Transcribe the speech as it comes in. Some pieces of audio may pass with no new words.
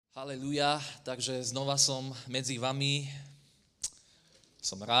Haleluja, takže znova som medzi vami.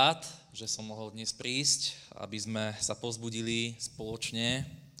 Som rád, že som mohol dnes prísť, aby sme sa povzbudili spoločne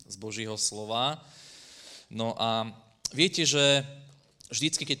z Božieho slova. No a viete, že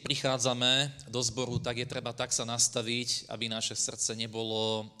vždycky, keď prichádzame do zboru, tak je treba tak sa nastaviť, aby naše srdce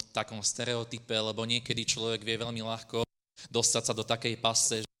nebolo v takom stereotype, lebo niekedy človek vie veľmi ľahko dostať sa do takej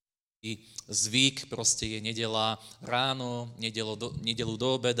pasce, zvyk, proste je nedeľa ráno, nedeľu do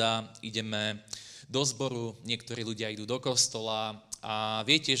obeda, ideme do zboru, niektorí ľudia idú do kostola a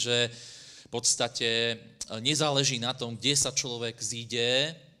viete, že v podstate nezáleží na tom, kde sa človek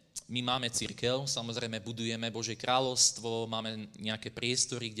zíde. My máme cirkev, samozrejme budujeme Božie kráľovstvo, máme nejaké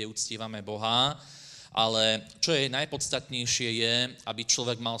priestory, kde uctievame Boha, ale čo je najpodstatnejšie je, aby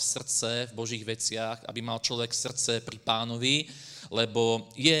človek mal srdce v Božích veciach, aby mal človek srdce pri Pánovi, lebo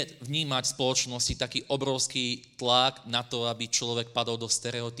je vnímať v spoločnosti taký obrovský tlak na to, aby človek padol do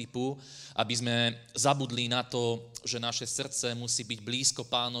stereotypu, aby sme zabudli na to, že naše srdce musí byť blízko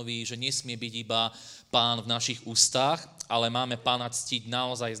Pánovi, že nesmie byť iba Pán v našich ústach, ale máme Pána ctiť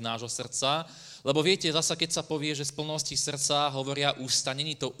naozaj z nášho srdca. Lebo viete, zasa keď sa povie, že z plnosti srdca hovoria ústa,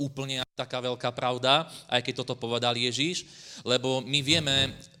 není to úplne taká veľká pravda, aj keď toto povedal Ježiš, lebo my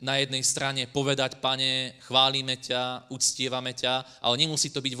vieme na jednej strane povedať, Pane, chválime ťa, uctievame ťa, ale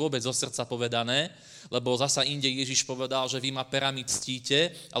nemusí to byť vôbec zo srdca povedané, lebo zasa inde Ježiš povedal, že vy ma perami ctíte,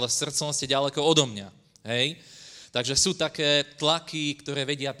 ale srdcom ste ďaleko odo mňa. Hej? Takže sú také tlaky, ktoré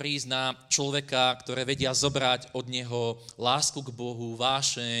vedia prísť na človeka, ktoré vedia zobrať od neho lásku k Bohu,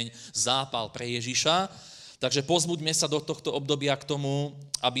 vášeň, zápal pre Ježiša. Takže pozbuďme sa do tohto obdobia k tomu,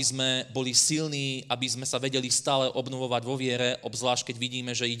 aby sme boli silní, aby sme sa vedeli stále obnovovať vo viere, obzvlášť keď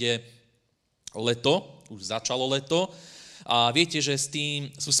vidíme, že ide leto, už začalo leto. A viete, že s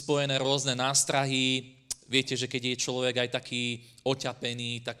tým sú spojené rôzne nástrahy. Viete, že keď je človek aj taký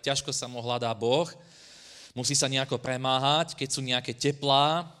oťapený, tak ťažko sa mu hľadá Boh. Musí sa nejako premáhať, keď sú nejaké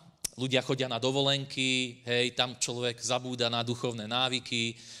teplá, ľudia chodia na dovolenky, hej, tam človek zabúda na duchovné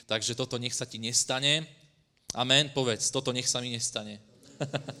návyky, takže toto nech sa ti nestane. Amen, povedz, toto nech sa mi nestane.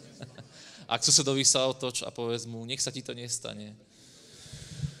 Ak susedovi sa otoč a povedz mu, nech sa ti to nestane.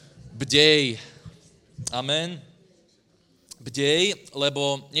 Bdej. Amen. Bdej,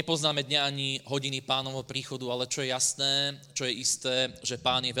 lebo nepoznáme dňa ani hodiny Pánovho príchodu, ale čo je jasné, čo je isté, že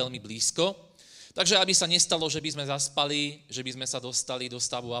Pán je veľmi blízko. Takže aby sa nestalo, že by sme zaspali, že by sme sa dostali do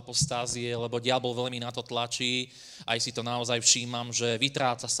stavu apostázie, lebo diabol veľmi na to tlačí, aj si to naozaj všímam, že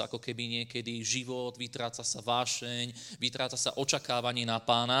vytráca sa ako keby niekedy život, vytráca sa vášeň, vytráca sa očakávanie na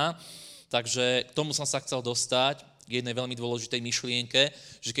Pána. Takže k tomu som sa chcel dostať, k jednej veľmi dôležitej myšlienke,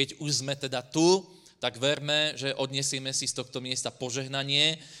 že keď už sme teda tu, tak verme, že odnesieme si z tohto miesta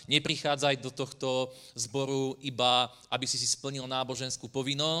požehnanie. Neprichádzaj do tohto zboru iba, aby si splnil náboženskú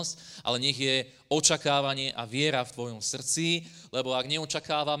povinnosť, ale nech je očakávanie a viera v tvojom srdci, lebo ak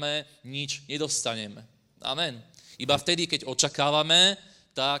neočakávame, nič nedostaneme. Amen. Iba vtedy, keď očakávame,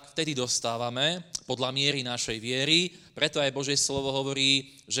 tak vtedy dostávame podľa miery našej viery. Preto aj Božie slovo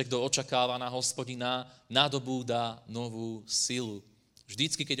hovorí, že kto očakáva na Hospodina, nadobúda novú silu.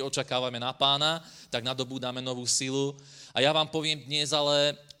 Vždycky, keď očakávame na Pána, tak nadobúdame novú silu. A ja vám poviem dnes,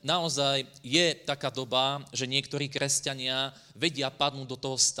 ale naozaj je taká doba, že niektorí kresťania vedia padnúť do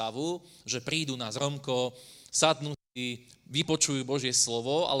toho stavu, že prídu na zhromko, sadnú si, vypočujú Božie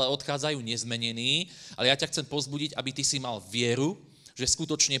slovo, ale odchádzajú nezmenení. Ale ja ťa chcem pozbudiť, aby ty si mal vieru, že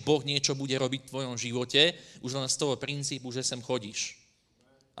skutočne Boh niečo bude robiť v tvojom živote, už len z toho princípu, že sem chodíš.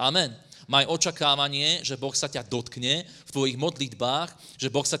 Amen. Maj očakávanie, že Boh sa ťa dotkne v tvojich modlitbách,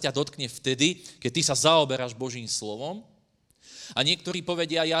 že Boh sa ťa dotkne vtedy, keď ty sa zaoberáš Božím slovom. A niektorí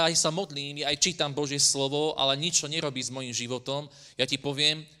povedia, ja aj sa modlím, ja aj čítam Božie slovo, ale nič to nerobí s mojím životom. Ja ti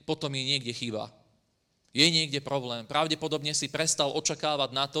poviem, potom je niekde chyba. Je niekde problém. Pravdepodobne si prestal očakávať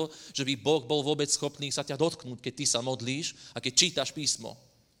na to, že by Boh bol vôbec schopný sa ťa dotknúť, keď ty sa modlíš a keď čítaš písmo.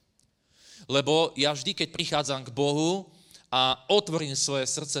 Lebo ja vždy, keď prichádzam k Bohu, a otvorím svoje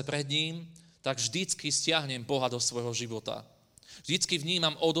srdce pred ním, tak vždycky stiahnem Boha do svojho života. Vždycky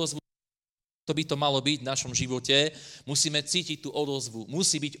vnímam odozvu, to by to malo byť v našom živote. Musíme cítiť tú odozvu.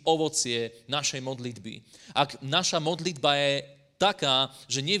 Musí byť ovocie našej modlitby. Ak naša modlitba je taká,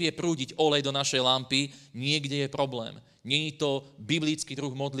 že nevie prúdiť olej do našej lampy, niekde je problém. Nie je to biblický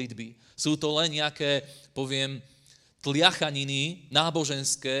druh modlitby. Sú to len nejaké, poviem, tliachaniny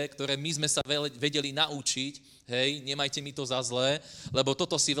náboženské, ktoré my sme sa vedeli naučiť. Hej, nemajte mi to za zlé, lebo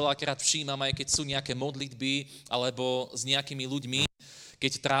toto si veľakrát všímam, aj keď sú nejaké modlitby alebo s nejakými ľuďmi,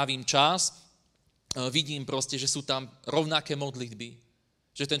 keď trávim čas, vidím proste, že sú tam rovnaké modlitby.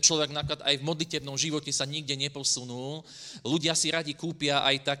 že ten človek napríklad aj v modlitebnom živote sa nikde neposunul. Ľudia si radi kúpia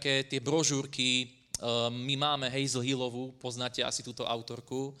aj také tie brožúrky. My máme Hazel Hillovú, poznáte asi túto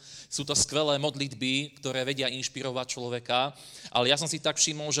autorku. Sú to skvelé modlitby, ktoré vedia inšpirovať človeka, ale ja som si tak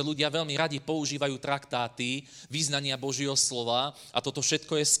všimol, že ľudia veľmi radi používajú traktáty, vyznania Božieho slova a toto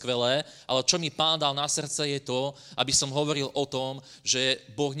všetko je skvelé, ale čo mi Pán dal na srdce je to, aby som hovoril o tom, že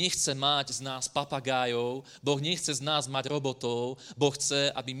Boh nechce mať z nás papagájov, Boh nechce z nás mať robotov, Boh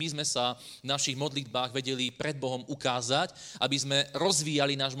chce, aby my sme sa v našich modlitbách vedeli pred Bohom ukázať, aby sme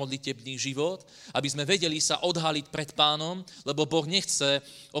rozvíjali náš modlitebný život, aby sme vedeli sa odhaliť pred Pánom, lebo Boh nechce,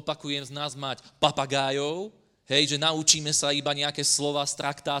 opakujem, z nás mať papagájov, hej, že naučíme sa iba nejaké slova z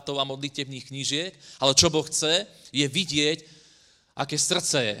traktátov a modlitebných knížiek, ale čo Boh chce, je vidieť, aké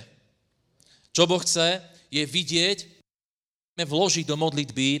srdce je. Čo Boh chce, je vidieť, vložiť do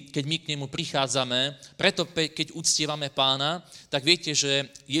modlitby, keď my k nemu prichádzame. Preto, keď uctievame Pána, tak viete,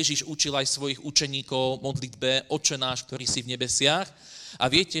 že Ježiš učil aj svojich učeníkov modlitbe Otče náš, ktorý si v nebesiach. A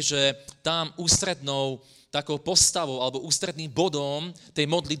viete, že tam ústrednou takou postavou alebo ústredným bodom tej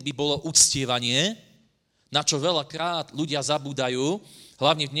modlitby bolo uctievanie, na čo veľakrát ľudia zabúdajú,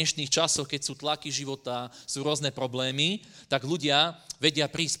 hlavne v dnešných časoch, keď sú tlaky života, sú rôzne problémy, tak ľudia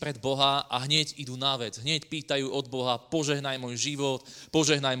vedia prísť pred Boha a hneď idú na vec. Hneď pýtajú od Boha, požehnaj môj život,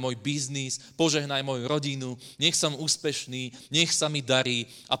 požehnaj môj biznis, požehnaj moju rodinu, nech som úspešný, nech sa mi darí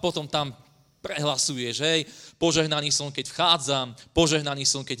a potom tam prehlasuješ, hej, požehnaný som, keď vchádzam, požehnaný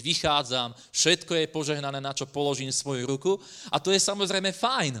som, keď vychádzam, všetko je požehnané, na čo položím svoju ruku a to je samozrejme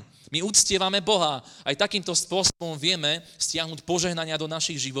fajn. My uctievame Boha, aj takýmto spôsobom vieme stiahnuť požehnania do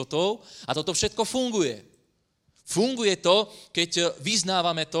našich životov a toto všetko funguje. Funguje to, keď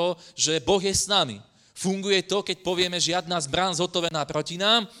vyznávame to, že Boh je s nami. Funguje to, keď povieme, žiadna zbraň zhotovená proti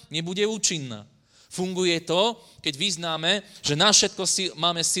nám nebude účinná. Funguje to, keď vyznáme, že na všetko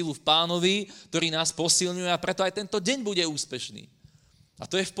máme silu v Pánovi, ktorý nás posilňuje a preto aj tento deň bude úspešný. A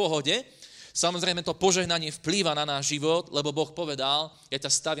to je v pohode. Samozrejme to požehnanie vplýva na náš život, lebo Boh povedal, ja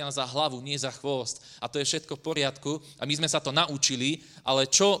ťa staviam za hlavu, nie za chvost. A to je všetko v poriadku a my sme sa to naučili, ale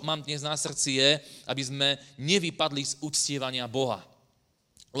čo mám dnes na srdci je, aby sme nevypadli z uctievania Boha.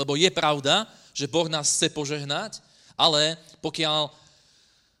 Lebo je pravda, že Boh nás chce požehnať, ale pokiaľ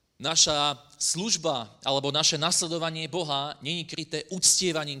naša služba alebo naše nasledovanie Boha nie je kryté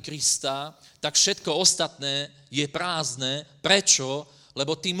uctievaním Krista, tak všetko ostatné je prázdne. Prečo?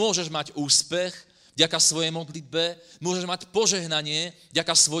 Lebo ty môžeš mať úspech vďaka svojej modlitbe, môžeš mať požehnanie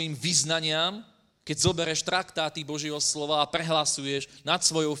vďaka svojim vyznaniam, keď zoberieš traktáty Božieho slova a prehlasuješ nad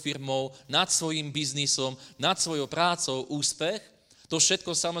svojou firmou, nad svojim biznisom, nad svojou prácou úspech. To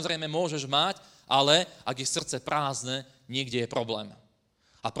všetko samozrejme môžeš mať, ale ak je srdce prázdne, niekde je problém.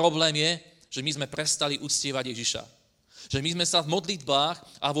 A problém je, že my sme prestali uctievať Ježiša. Že my sme sa v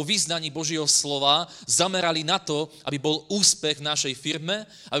modlitbách a vo vyznaní Božieho slova zamerali na to, aby bol úspech v našej firme,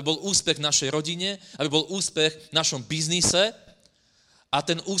 aby bol úspech v našej rodine, aby bol úspech v našom biznise. A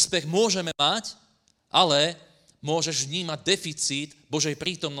ten úspech môžeme mať, ale môžeš vnímať deficit Božej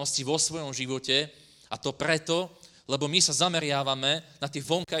prítomnosti vo svojom živote a to preto, lebo my sa zameriavame na tie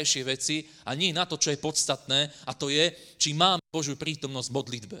vonkajšie veci a nie na to, čo je podstatné a to je, či máme Božiu prítomnosť v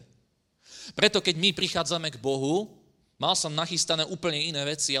modlitbe. Preto, keď my prichádzame k Bohu, mal som nachystané úplne iné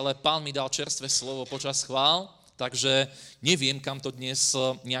veci, ale Pán mi dal čerstvé slovo počas chvál, takže neviem, kam to dnes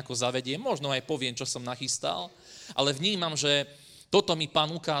nejako zavedie. Možno aj poviem, čo som nachystal, ale vnímam, že toto mi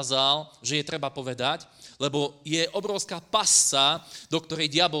Pán ukázal, že je treba povedať, lebo je obrovská pasca, do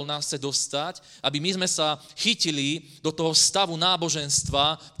ktorej diabol nás chce dostať, aby my sme sa chytili do toho stavu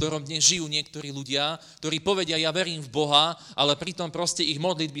náboženstva, v ktorom dnes žijú niektorí ľudia, ktorí povedia, ja verím v Boha, ale pritom proste ich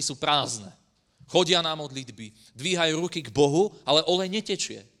modlitby sú prázdne. Chodia na modlitby, dvíhajú ruky k Bohu, ale olej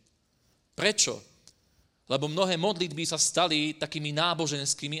netečie. Prečo? Lebo mnohé modlitby sa stali takými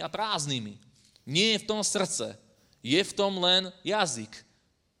náboženskými a prázdnymi. Nie je v tom srdce, je v tom len jazyk.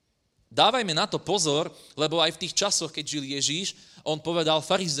 Dávajme na to pozor, lebo aj v tých časoch, keď žil Ježíš, on povedal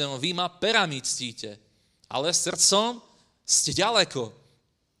farizeom, vy ma perami ctíte, ale srdcom ste ďaleko.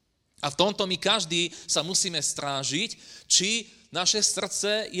 A v tomto my každý sa musíme strážiť, či naše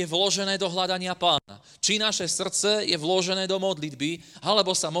srdce je vložené do hľadania Pána, či naše srdce je vložené do modlitby,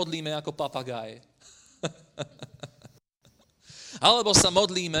 alebo sa modlíme ako papagáje. Alebo sa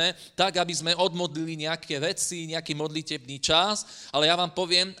modlíme tak, aby sme odmodlili nejaké veci, nejaký modlitebný čas, ale ja vám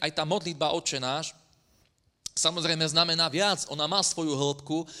poviem, aj tá modlitba Otče náš, samozrejme znamená viac, ona má svoju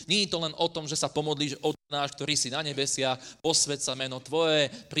hĺbku, nie je to len o tom, že sa pomodlíš Otče náš, ktorý si na nebesiach, posväť sa meno Tvoje,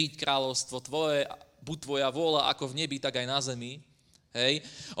 príď kráľovstvo Tvoje, buď Tvoja vôľa ako v nebi, tak aj na zemi. Hej.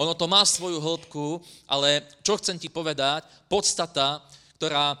 Ono to má svoju hĺbku, ale čo chcem ti povedať, podstata,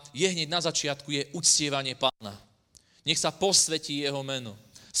 ktorá je hneď na začiatku, je uctievanie Pána. Nech sa posvetí jeho meno.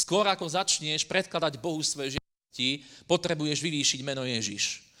 Skôr ako začneš predkladať Bohu svoje žiadosti, potrebuješ vyvýšiť meno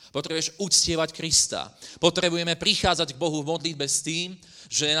Ježiš. Potrebuješ uctievať Krista. Potrebujeme prichádzať k Bohu v modlitbe s tým,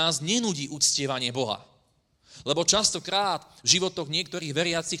 že nás nenudí uctievanie Boha. Lebo častokrát v životoch niektorých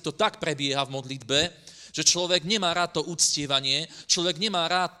veriacich to tak prebieha v modlitbe, že človek nemá rád to uctievanie, človek nemá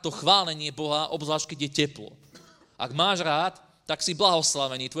rád to chválenie Boha, obzvlášť keď je teplo. Ak máš rád, tak si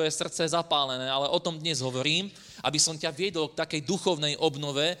blahoslavený, tvoje srdce je zapálené, ale o tom dnes hovorím, aby som ťa viedol k takej duchovnej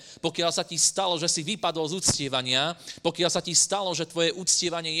obnove, pokiaľ sa ti stalo, že si vypadol z uctievania, pokiaľ sa ti stalo, že tvoje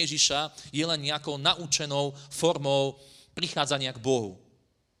uctievanie Ježiša je len nejakou naučenou formou prichádzania k Bohu.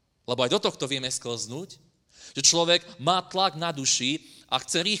 Lebo aj do tohto vieme sklznúť, že človek má tlak na duši a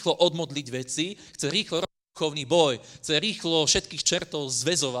chce rýchlo odmodliť veci, chce rýchlo robiť duchovný boj, chce rýchlo všetkých čertov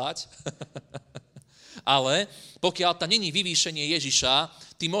zväzovať, ale pokiaľ tam není vyvýšenie Ježiša,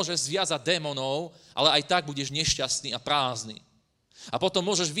 ty môžeš zviazať démonov, ale aj tak budeš nešťastný a prázdny. A potom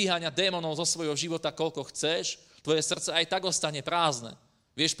môžeš vyháňať démonov zo svojho života, koľko chceš, tvoje srdce aj tak ostane prázdne.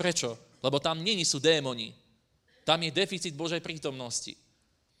 Vieš prečo? Lebo tam není sú démoni. Tam je deficit Božej prítomnosti.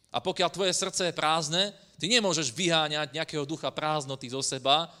 A pokiaľ tvoje srdce je prázdne, ty nemôžeš vyháňať nejakého ducha prázdnoty zo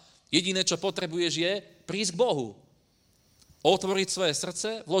seba. Jediné, čo potrebuješ, je prísť k Bohu. Otvoriť svoje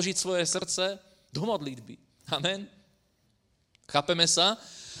srdce, vložiť svoje srdce do modlitby. Amen. Chápeme sa?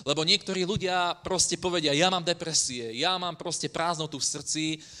 Lebo niektorí ľudia proste povedia, ja mám depresie, ja mám proste prázdnotu v srdci,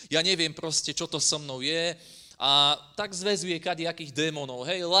 ja neviem proste, čo to so mnou je a tak zväzuje kadejakých démonov.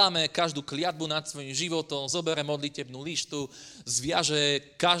 Hej, láme každú kliatbu nad svojím životom, zobere modlitebnú lištu,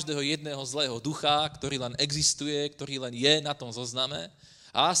 zviaže každého jedného zlého ducha, ktorý len existuje, ktorý len je na tom zozname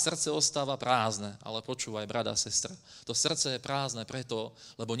a srdce ostáva prázdne. Ale počúvaj, brat a sestra, to srdce je prázdne preto,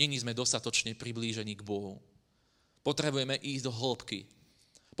 lebo není sme dostatočne priblížení k Bohu. Potrebujeme ísť do hĺbky.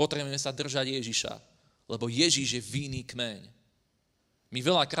 Potrebujeme sa držať Ježiša, lebo Ježiš je vinný kmeň. My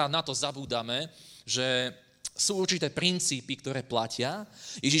veľakrát na to zabúdame, že sú určité princípy, ktoré platia.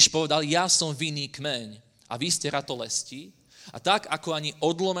 Ježiš povedal, ja som vinný kmeň a vy ste ratolesti. A tak, ako ani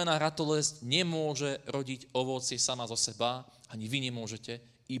odlomená ratolesť nemôže rodiť ovocie sama zo seba, ani vy nemôžete,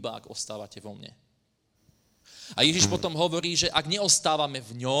 iba ak ostávate vo mne. A Ježiš potom hovorí, že ak neostávame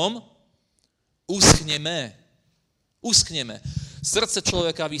v ňom, uschneme. Srdce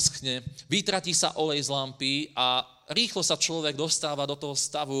človeka vyschne, vytratí sa olej z lampy a rýchlo sa človek dostáva do toho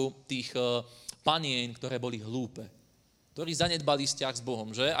stavu tých panien, ktoré boli hlúpe, ktorí zanedbali vzťah s Bohom,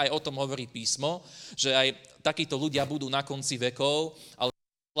 že? Aj o tom hovorí písmo, že aj takíto ľudia budú na konci vekov, ale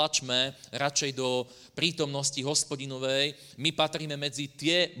tlačme radšej do prítomnosti Hospodinovej. My patríme medzi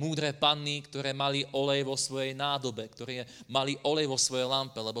tie múdre panny, ktoré mali olej vo svojej nádobe, ktoré mali olej vo svojej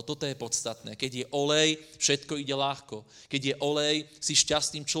lampe, lebo toto je podstatné. Keď je olej, všetko ide ľahko. Keď je olej, si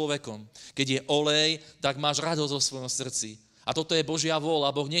šťastným človekom. Keď je olej, tak máš radosť vo svojom srdci. A toto je Božia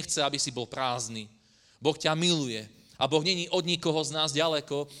vôľa. Boh nechce, aby si bol prázdny. Boh ťa miluje. A Boh není od nikoho z nás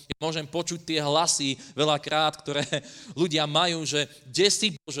ďaleko. Ja môžem počuť tie hlasy veľakrát, ktoré ľudia majú, že kde si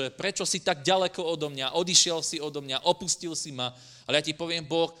Bože, prečo si tak ďaleko odo mňa, odišiel si odo mňa, opustil si ma. Ale ja ti poviem,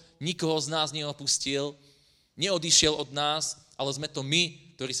 Boh nikoho z nás neopustil, neodišiel od nás, ale sme to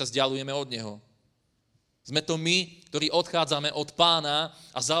my, ktorí sa vzdialujeme od Neho. Sme to my, ktorí odchádzame od Pána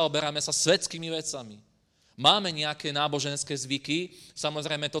a zaoberáme sa svetskými vecami. Máme nejaké náboženské zvyky,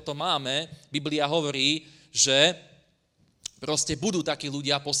 samozrejme toto máme. Biblia hovorí, že proste budú takí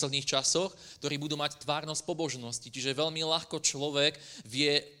ľudia v posledných časoch, ktorí budú mať tvárnosť pobožnosti. Čiže veľmi ľahko človek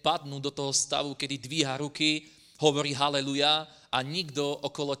vie padnúť do toho stavu, kedy dvíha ruky, hovorí haleluja a nikto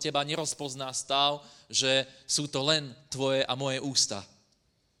okolo teba nerozpozná stav, že sú to len tvoje a moje ústa,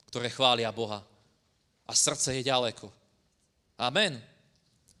 ktoré chvália Boha. A srdce je ďaleko. Amen.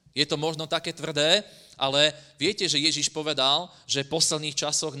 Je to možno také tvrdé, ale viete, že Ježiš povedal, že v posledných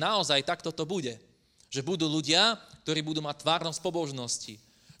časoch naozaj takto to bude. Že budú ľudia, ktorí budú mať tvárnosť pobožnosti.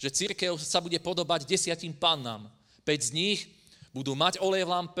 Že cirkev sa bude podobať 10 pannám. 5 z nich budú mať olej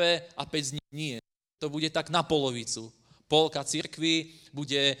v lampe a 5 z nich nie. To bude tak na polovicu. Polka cirkvi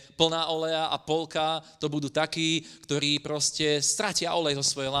bude plná oleja a polka to budú takí, ktorí proste stratia olej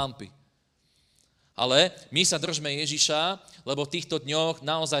zo svojej lampy. Ale my sa držme Ježiša, lebo v týchto dňoch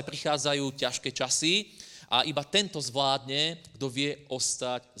naozaj prichádzajú ťažké časy, a iba tento zvládne, kto vie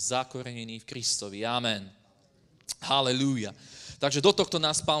ostať zakorenený v Kristovi. Amen. Halelúja. Takže do tohto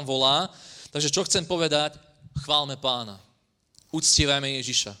nás Pán volá. Takže čo chcem povedať? Chválme Pána. Uctievajme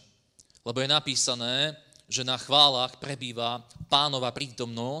Ježiša. Lebo je napísané, že na chválach prebýva Pánova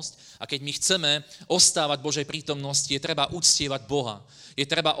prítomnosť a keď my chceme ostávať v Božej prítomnosti, je treba uctievať Boha. Je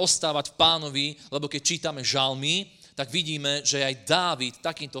treba ostávať v Pánovi, lebo keď čítame žalmy, tak vidíme, že aj Dávid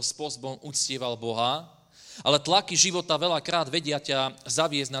takýmto spôsobom uctieval Boha, ale tlaky života veľakrát vedia ťa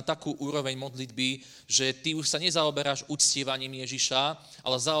zaviesť na takú úroveň modlitby, že ty už sa nezaoberáš uctievaním Ježiša,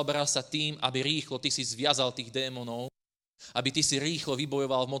 ale zaoberáš sa tým, aby rýchlo ty si zviazal tých démonov, aby ty si rýchlo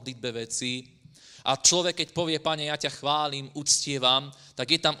vybojoval v modlitbe veci. A človek, keď povie, Pane, ja ťa chválim, uctievam,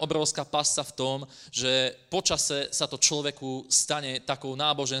 tak je tam obrovská pasca v tom, že počase sa to človeku stane takou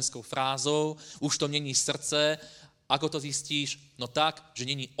náboženskou frázou, už to není srdce. Ako to zistíš? No tak, že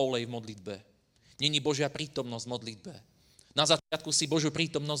není olej v modlitbe. Není Božia prítomnosť v modlitbe. Na začiatku si Božiu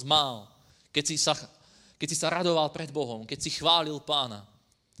prítomnosť mal, keď si sa radoval pred Bohom, keď si chválil Pána.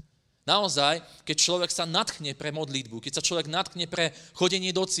 Naozaj, keď človek sa natchne pre modlitbu, keď sa človek natchne pre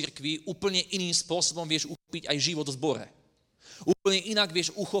chodenie do cirkvi, úplne iným spôsobom vieš uchopiť aj život v zbore. Úplne inak vieš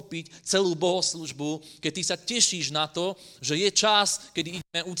uchopiť celú bohoslúžbu, keď ty sa tešíš na to, že je čas, kedy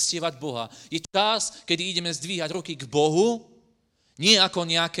ideme uctievať Boha. Je čas, kedy ideme zdvíhať ruky k Bohu, nie ako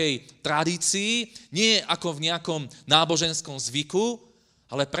nejakej tradícii, nie ako v nejakom náboženskom zvyku,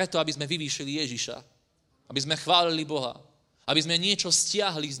 ale preto, aby sme vyvýšili Ježiša, aby sme chválili Boha, aby sme niečo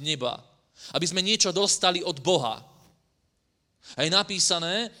stiahli z neba, aby sme niečo dostali od Boha. A je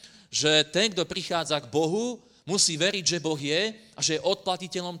napísané, že ten, kto prichádza k Bohu, musí veriť, že Boh je a že je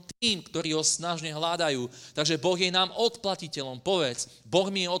odplatiteľom tým, ktorí ho snažne hľadajú. Takže Boh je nám odplatiteľom. Povedz,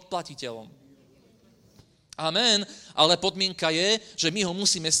 Boh mi je odplatiteľom. Amen, ale podmienka je, že my ho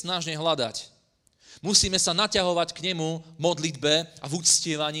musíme snažne hľadať. Musíme sa naťahovať k nemu v modlitbe a v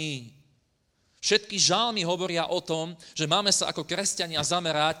uctievaní. Všetky žalmy hovoria o tom, že máme sa ako kresťania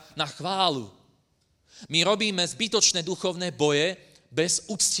zamerať na chválu. My robíme zbytočné duchovné boje bez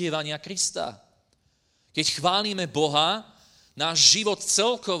uctievania Krista. Keď chválime Boha, náš život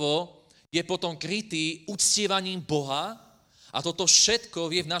celkovo je potom krytý uctievaním Boha a toto všetko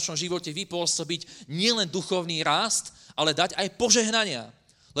vie v našom živote vypôsobiť nielen duchovný rast, ale dať aj požehnania.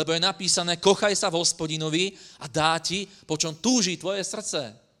 Lebo je napísané, kochaj sa v Hospodinovi a dá ti, po čom túži tvoje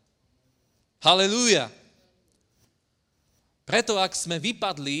srdce. Halelúja. Preto, ak sme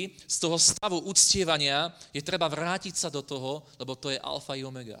vypadli z toho stavu uctievania, je treba vrátiť sa do toho, lebo to je alfa i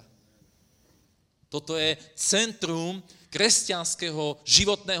omega. Toto je centrum kresťanského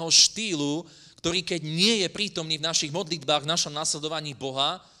životného štýlu, ktorý keď nie je prítomný v našich modlitbách, v našom nasledovaní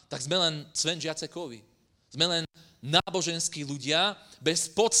Boha, tak sme len cvenžiacekovi. Sme len náboženskí ľudia bez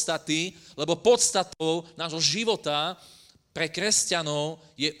podstaty, lebo podstatou nášho života pre kresťanov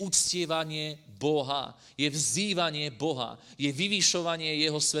je uctievanie Boha, je vzývanie Boha, je vyvyšovanie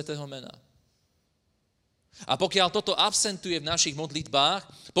jeho svätého mena. A pokiaľ toto absentuje v našich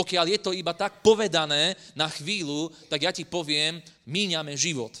modlitbách, pokiaľ je to iba tak povedané na chvíľu, tak ja ti poviem, míňame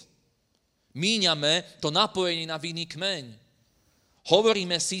život. Míňame to napojenie na vinný kmeň.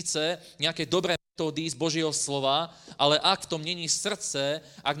 Hovoríme síce nejaké dobré metódy z Božieho slova, ale ak v tom není srdce,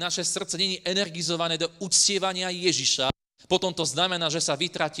 ak naše srdce není energizované do uctievania Ježiša, potom to znamená, že sa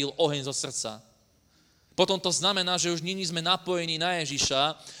vytratil oheň zo srdca. Potom to znamená, že už nie sme napojení na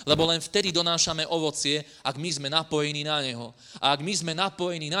Ježiša, lebo len vtedy donášame ovocie, ak my sme napojení na Neho. A ak my sme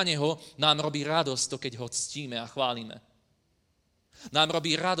napojení na Neho, nám robí radosť to, keď ho ctíme a chválime. Nám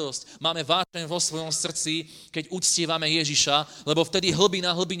robí radosť, máme vášeň vo svojom srdci, keď uctievame Ježiša, lebo vtedy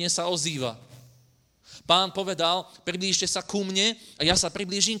hlbina hlbine sa ozýva. Pán povedal, priblížte sa ku mne a ja sa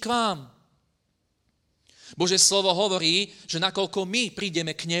priblížim k vám. Božie slovo hovorí, že nakoľko my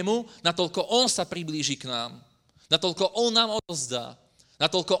prídeme k nemu, natoľko on sa priblíži k nám. Natoľko on nám odozdá.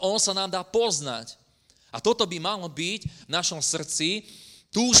 Natoľko on sa nám dá poznať. A toto by malo byť v našom srdci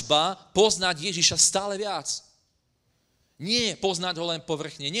túžba poznať Ježiša stále viac. Nie poznať ho len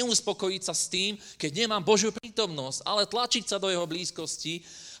povrchne, neuspokojiť sa s tým, keď nemám Božiu prítomnosť, ale tlačiť sa do jeho blízkosti,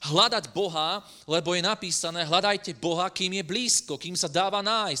 hľadať Boha, lebo je napísané, hľadajte Boha, kým je blízko, kým sa dáva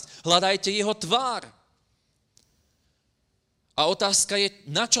nájsť. Hľadajte jeho tvár. A otázka je,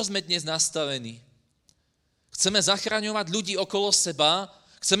 na čo sme dnes nastavení? Chceme zachraňovať ľudí okolo seba,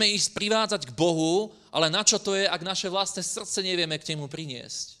 chceme ich privádzať k Bohu, ale na čo to je, ak naše vlastné srdce nevieme k nemu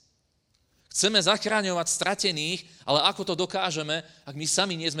priniesť? Chceme zachraňovať stratených, ale ako to dokážeme, ak my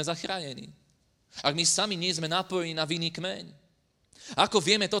sami nie sme zachránení? Ak my sami nie sme napojení na vinný kmeň? Ako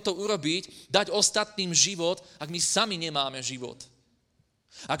vieme toto urobiť, dať ostatným život, ak my sami nemáme život?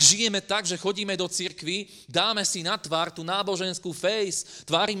 Ak žijeme tak, že chodíme do cirkvi, dáme si na tvár tú náboženskú face,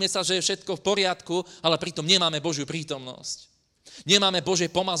 tvárime sa, že je všetko v poriadku, ale pritom nemáme Božiu prítomnosť. Nemáme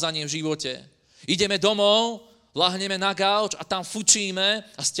Božie pomazanie v živote. Ideme domov, lahneme na gauč a tam fučíme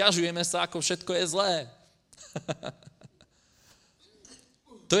a sťažujeme sa, ako všetko je zlé.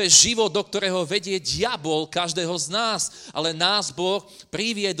 To je život, do ktorého vedie diabol každého z nás, ale nás Boh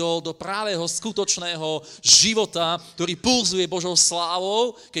priviedol do právého skutočného života, ktorý pulzuje Božou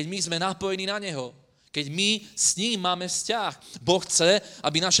slávou, keď my sme napojení na Neho. Keď my s ním máme vzťah. Boh chce,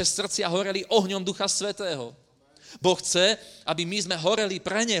 aby naše srdcia horeli ohňom Ducha Svätého. Boh chce, aby my sme horeli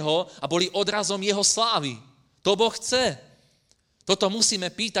pre Neho a boli odrazom Jeho slávy. To Boh chce. Toto musíme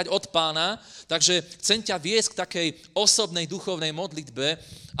pýtať od Pána, takže chcem ťa viesť k takej osobnej duchovnej modlitbe.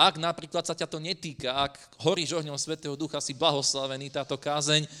 Ak napríklad sa ťa to netýka, ak horíš ohňom Svätého Ducha, si blahoslavený, táto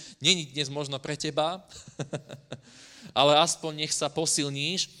kázeň není dnes možno pre teba, ale aspoň nech sa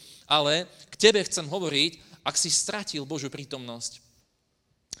posilníš, ale k tebe chcem hovoriť, ak si stratil Božiu prítomnosť.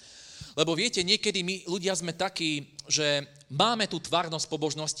 Lebo viete, niekedy my ľudia sme takí, že máme tú tvárnosť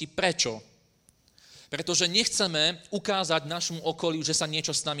pobožnosti. Prečo? Pretože nechceme ukázať našemu okoliu, že sa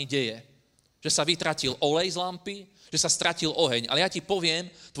niečo s nami deje. Že sa vytratil olej z lampy, že sa stratil oheň. Ale ja ti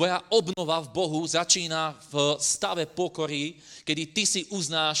poviem, tvoja obnova v Bohu začína v stave pokory, kedy ty si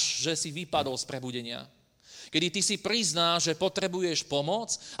uznáš, že si vypadol z prebudenia. Kedy ty si priznáš, že potrebuješ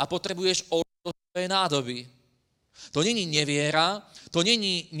pomoc a potrebuješ svoje nádoby. To není neviera, to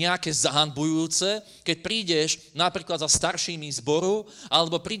není nejaké zahanbujúce, keď prídeš napríklad za staršími zboru,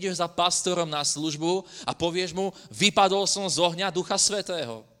 alebo prídeš za pastorom na službu a povieš mu, vypadol som z ohňa Ducha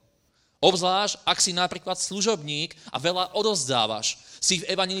Svätého. Obzvlášť, ak si napríklad služobník a veľa odozdávaš, si v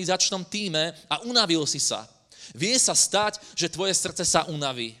evangelizačnom tíme a unavil si sa. Vie sa stať, že tvoje srdce sa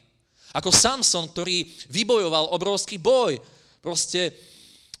unaví. Ako Samson, ktorý vybojoval obrovský boj, proste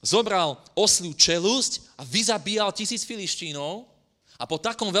zobral osliu čelusť a vyzabíjal 1000 Filištínov a po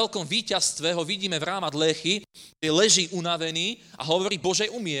takom veľkom víťazstve ho vidíme v Rámat Lechy, kde leží unavený a hovorí, Bože,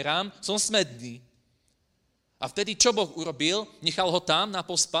 umieram, som smedný. A vtedy čo Boh urobil? Nechal ho tam na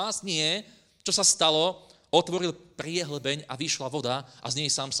pospás? Nie. Čo sa stalo? Otvoril priehlbeň a vyšla voda a z nej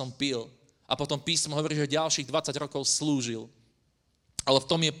Samson pil. A potom písmo hovorí, že ďalších 20 rokov slúžil. Ale v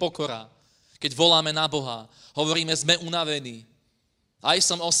tom je pokora. Keď voláme na Boha, hovoríme, sme unavení. Aj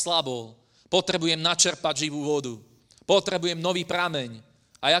som oslabol, potrebujem načerpať živú vodu, potrebujem nový prameň.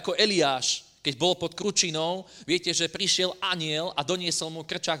 A ako Eliáš, keď bol pod kručinou, viete, že prišiel anjel a doniesol mu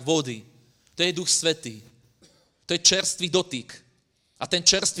krčák vody. To je Duch Svätý. To je čerstvý dotyk. A ten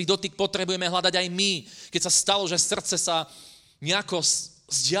čerstvý dotyk potrebujeme hľadať aj my, keď sa stalo, že srdce sa nejako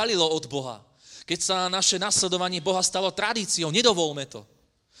vzdialilo od Boha. Keď sa naše nasledovanie Boha stalo tradíciou, nedovolme to.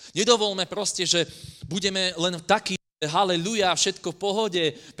 Nedovolme proste, že budeme len takí, haleluja, všetko v pohode,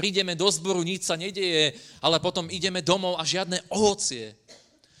 prídeme do zboru, nič sa nedeje, ale potom ideme domov a žiadne ovocie.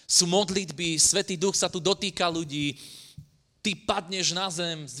 Sú modlitby, Svätý Duch sa tu dotýka ľudí, ty padneš na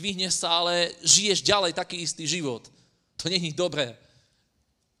zem, zdvihneš sa, ale žiješ ďalej taký istý život. To nie je dobré.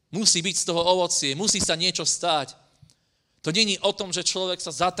 Musí byť z toho ovocie, musí sa niečo stať. To nie je o tom, že človek sa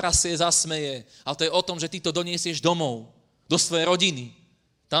zatrasie, zasmeje, ale to je o tom, že ty to doniesieš domov, do svojej rodiny.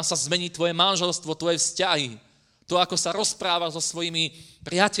 Tam sa zmení tvoje manželstvo, tvoje vzťahy. To, ako sa rozprávaš so svojimi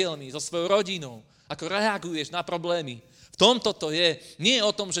priateľmi, so svojou rodinou, ako reaguješ na problémy. V tomto to je. Nie je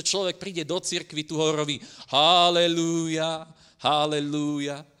o tom, že človek príde do cirkvi, tu hovorí halelúja,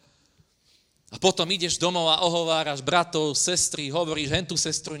 halelúja. A potom ideš domov a ohováraš bratov, sestry, hovoríš, hen tú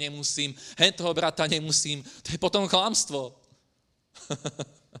sestru nemusím, hen toho brata nemusím. To je potom klamstvo.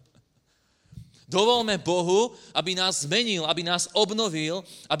 Dovolme Bohu, aby nás zmenil, aby nás obnovil,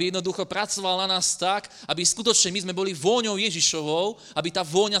 aby jednoducho pracoval na nás tak, aby skutočne my sme boli vôňou Ježišovou, aby tá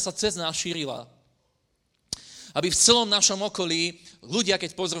vôňa sa cez nás šírila. Aby v celom našom okolí ľudia,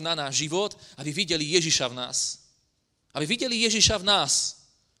 keď pozrú na náš život, aby videli Ježiša v nás. Aby videli Ježiša v nás.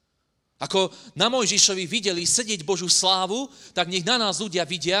 Ako na Mojžišovi videli sedieť Božiu slávu, tak nech na nás ľudia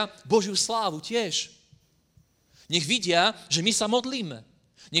vidia Božiu slávu tiež. Nech vidia, že my sa modlíme.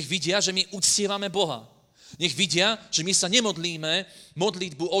 Nech vidia, že my uctievame Boha. Nech vidia, že my sa nemodlíme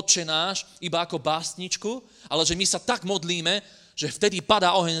modlitbu Otče náš iba ako básničku, ale že my sa tak modlíme, že vtedy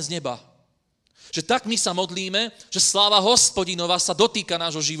padá oheň z neba. Že tak my sa modlíme, že sláva Hospodinova sa dotýka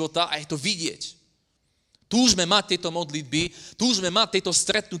nášho života a je to vidieť. Túžme mať tieto modlitby, túžme mať tieto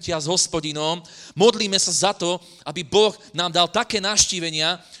stretnutia s Hospodinom, modlíme sa za to, aby Boh nám dal také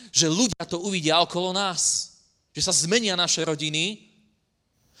navštívenia, že ľudia to uvidia okolo nás. Že sa zmenia naše rodiny,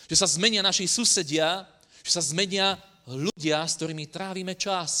 že sa zmenia naši susedia, že sa zmenia ľudia, s ktorými trávime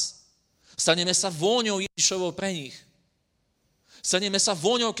čas. Staneme sa vôňou Ježišovou pre nich. Staneme sa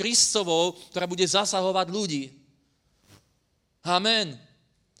vôňou Kristovou, ktorá bude zasahovať ľudí. Amen.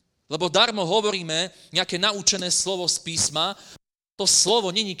 Lebo darmo hovoríme nejaké naučené slovo z písma, to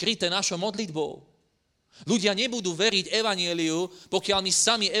slovo není kryté našou modlitbou. Ľudia nebudú veriť evanjeliu, pokiaľ my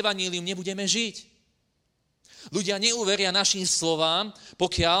sami evanjelium nebudeme žiť. Ľudia neuveria našim slovám,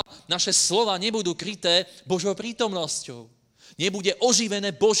 pokiaľ naše slova nebudú kryté Božou prítomnosťou. Nebude oživené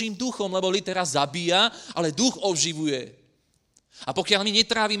Božím duchom, lebo litera zabíja, ale duch oživuje. A pokiaľ my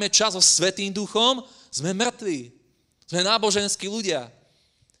netrávime čas so Svätým duchom, sme mŕtvi. Sme náboženskí ľudia.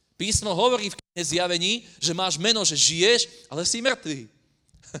 Písmo hovorí v knihe Zjavení, že máš meno, že žiješ, ale si mŕtvý.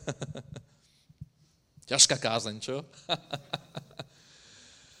 Ťažká kázeň, čo?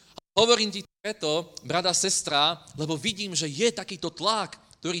 Hovorím ti preto, brat a sestra, lebo vidím, že je takýto tlak,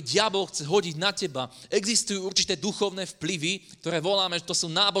 ktorý diabol chce hodiť na teba. Existujú určité duchovné vplyvy, ktoré voláme, že to sú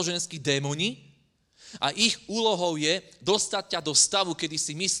náboženskí démoni a ich úlohou je dostať ťa do stavu, kedy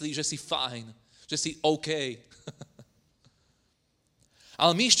si myslíš, že si fajn, že si OK.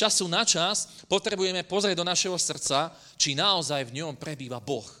 Ale my z času na čas potrebujeme pozrieť do našeho srdca, či naozaj v ňom prebýva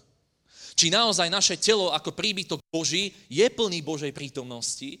Boh. Či naozaj naše telo ako príbytok Boží je plný Božej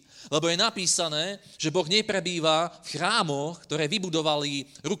prítomnosti, lebo je napísané, že Boh neprebýva v chrámoch, ktoré vybudovali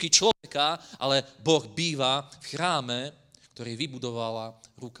ruky človeka, ale Boh býva v chráme, ktorý vybudovala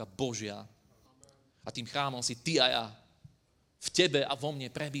ruka Božia. A tým chrámom si ty a ja. V tebe a vo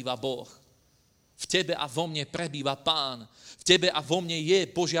mne prebýva Boh. V tebe a vo mne prebýva Pán. V tebe a vo mne je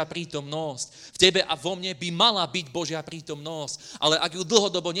Božia prítomnosť. V tebe a vo mne by mala byť Božia prítomnosť. Ale ak ju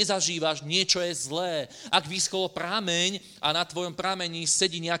dlhodobo nezažívaš, niečo je zlé. Ak vyschol prameň a na tvojom pramení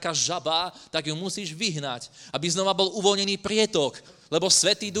sedí nejaká žaba, tak ju musíš vyhnať, aby znova bol uvoľnený prietok. Lebo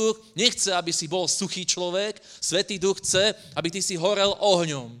Svätý Duch nechce, aby si bol suchý človek. Svätý Duch chce, aby ty si horel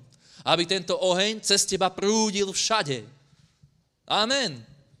ohňom. Aby tento oheň cez teba prúdil všade. Amen.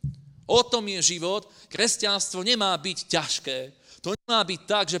 O tom je život. Kresťanstvo nemá byť ťažké. To nemá byť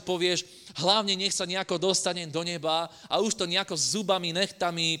tak, že povieš, hlavne nech sa nejako dostanem do neba a už to nejako s zubami,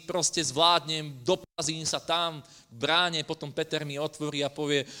 nechtami proste zvládnem, doplazím sa tam v bráne, potom Peter mi otvorí a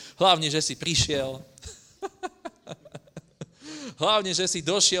povie, hlavne, že si prišiel. Hlavne, že si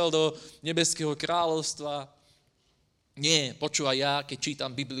došiel do nebeského kráľovstva. Nie, počúvaj, ja, keď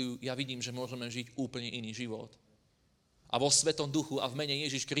čítam Bibliu, ja vidím, že môžeme žiť úplne iný život. A vo Svetom Duchu a v mene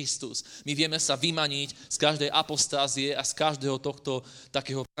Ježiš Kristus my vieme sa vymaniť z každej apostázie a z každého tohto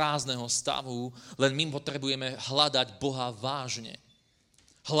takého prázdneho stavu, len my potrebujeme hľadať Boha vážne.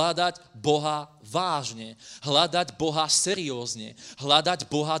 Hľadať Boha vážne. Hľadať Boha seriózne.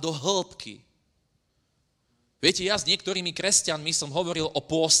 Hľadať Boha do hĺbky. Viete, ja s niektorými kresťanmi som hovoril o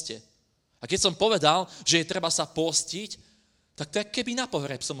pôste. A keď som povedal, že je treba sa postiť, tak to je keby na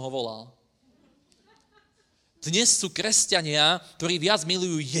pohreb som ho volal. Dnes sú kresťania, ktorí viac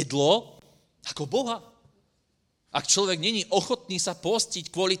milujú jedlo ako Boha. Ak človek není ochotný sa postiť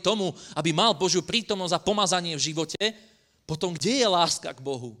kvôli tomu, aby mal Božiu prítomnosť a pomazanie v živote, potom kde je láska k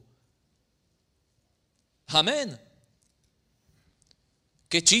Bohu? Amen.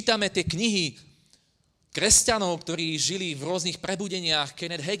 Keď čítame tie knihy kresťanov, ktorí žili v rôznych prebudeniach,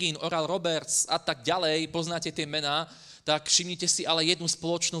 Kenneth Hagin, Oral Roberts a tak ďalej, poznáte tie mená, tak všimnite si ale jednu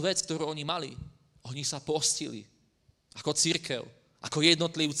spoločnú vec, ktorú oni mali. Oni sa postili ako cirkev, ako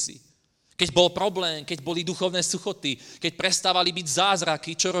jednotlivci. Keď bol problém, keď boli duchovné suchoty, keď prestávali byť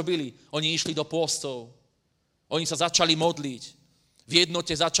zázraky, čo robili? Oni išli do pôstov. Oni sa začali modliť. V jednote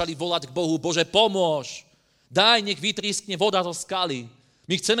začali volať k Bohu, Bože, pomôž. Daj, nech vytrískne voda zo skaly.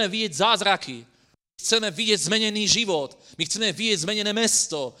 My chceme vidieť zázraky. My chceme vidieť zmenený život. My chceme vidieť zmenené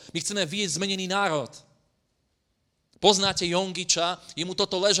mesto. My chceme vidieť zmenený národ. Poznáte Jongiča, jemu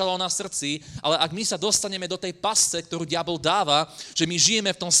toto ležalo na srdci, ale ak my sa dostaneme do tej pasce, ktorú diabol dáva, že my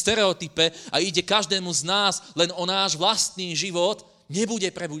žijeme v tom stereotype a ide každému z nás len o náš vlastný život, nebude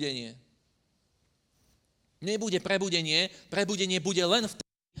prebudenie. Nebude prebudenie, prebudenie bude len vtedy,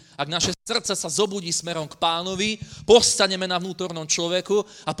 ak naše srdce sa zobudí smerom k Pánovi, postaneme na vnútornom človeku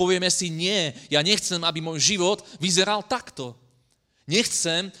a povieme si, nie, ja nechcem, aby môj život vyzeral takto.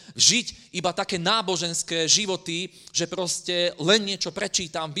 Nechcem žiť iba také náboženské životy, že proste len niečo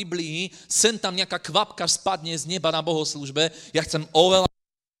prečítam v Biblii, sem tam nejaká kvapka spadne z neba na bohoslúžbe, ja chcem oveľa.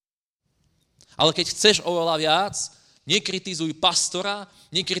 Ale keď chceš oveľa viac, nekritizuj pastora,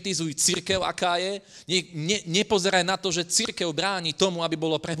 nekritizuj cirkev, aká je, nepozeraj na to, že cirkev bráni tomu, aby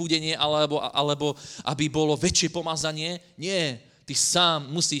bolo prebudenie alebo aby bolo väčšie pomazanie. Nie, ty sám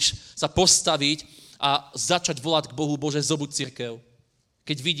musíš sa postaviť a začať volať k Bohu, Bože, zobuď cirkev.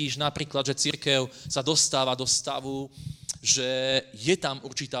 Keď vidíš napríklad, že cirkev sa dostáva do stavu, že je tam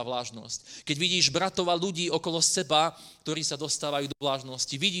určitá vlážnosť. Keď vidíš bratov a ľudí okolo seba, ktorí sa dostávajú do vlážnosti.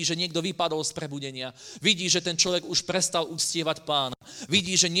 Vidíš, že niekto vypadol z prebudenia. Vidíš, že ten človek už prestal uctievať Pána.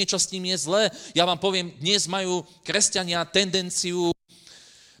 Vidíš, že niečo s ním je zlé. Ja vám poviem, dnes majú kresťania tendenciu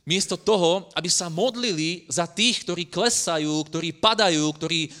miesto toho, aby sa modlili za tých, ktorí klesajú, ktorí padajú,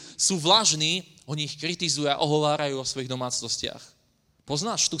 ktorí sú vlažní, oni ich kritizujú a ohovárajú o svojich domácnostiach.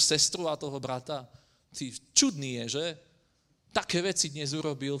 Poznáš tú sestru a toho brata? Ty, čudný je, že? Také veci dnes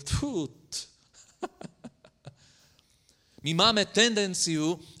urobil. My máme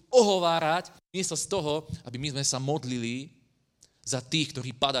tendenciu ohovárať miesto z toho, aby my sme sa modlili za tých,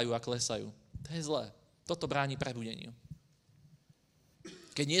 ktorí padajú a klesajú. To je zlé. Toto bráni prebudeniu.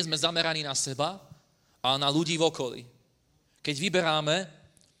 Keď nie sme zameraní na seba a na ľudí v okolí. Keď vyberáme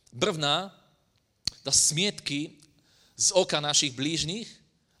brvná, smietky z oka našich blížnych,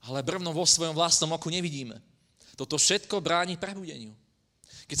 ale brvno vo svojom vlastnom oku nevidíme. Toto všetko bráni prebudeniu.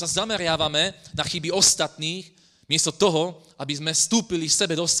 Keď sa zameriavame na chyby ostatných, miesto toho, aby sme vstúpili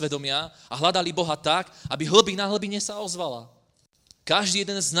sebe do svedomia a hľadali Boha tak, aby hlbina hlbine sa ozvala. Každý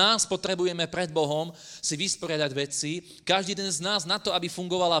jeden z nás potrebujeme pred Bohom si vysporiadať veci. Každý jeden z nás na to, aby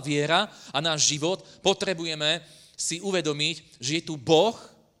fungovala viera a náš život, potrebujeme si uvedomiť, že je tu Boh,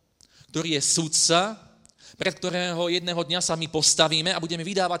 ktorý je sudca, pred ktorého jedného dňa sa my postavíme a budeme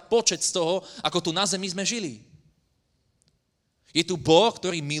vydávať počet z toho, ako tu na zemi sme žili. Je tu Boh,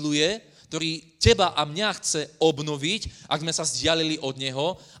 ktorý miluje, ktorý teba a mňa chce obnoviť, ak sme sa vzdialili od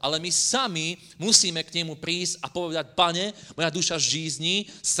Neho, ale my sami musíme k Nemu prísť a povedať, Pane, moja duša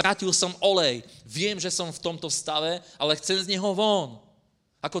žízni, stratil som olej, viem, že som v tomto stave, ale chcem z neho von.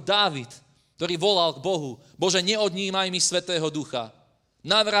 Ako Dávid, ktorý volal k Bohu, Bože, neodnímaj mi Svätého Ducha,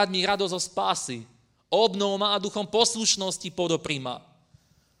 navráť mi radosť zo spásy, obnov ma a duchom poslušnosti podopri ma.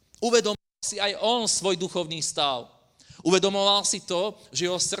 Uvedomoval si aj on svoj duchovný stav. Uvedomoval si to, že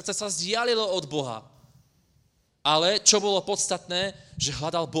jeho srdce sa vzdialilo od Boha. Ale čo bolo podstatné, že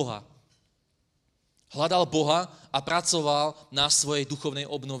hľadal Boha. Hľadal Boha a pracoval na svojej duchovnej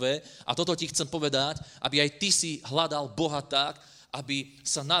obnove. A toto ti chcem povedať, aby aj ty si hľadal Boha tak, aby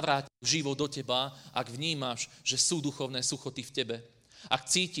sa navrátil život do teba, ak vnímaš, že sú duchovné suchoty v tebe. Ak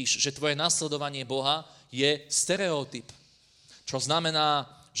cítiš, že tvoje nasledovanie Boha je stereotyp, čo znamená,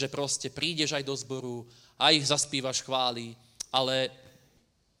 že proste prídeš aj do zboru, aj zaspívaš chvály, ale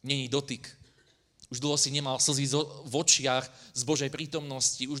není dotyk. Už dlho si nemal slzy v očiach z Božej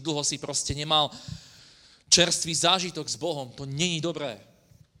prítomnosti, už dlho si proste nemal čerstvý zážitok s Bohom. To není dobré.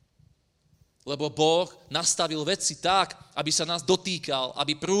 Lebo Boh nastavil veci tak, aby sa nás dotýkal,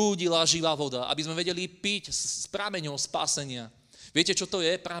 aby prúdila živá voda, aby sme vedeli piť z prameňov spásenia. Viete, čo to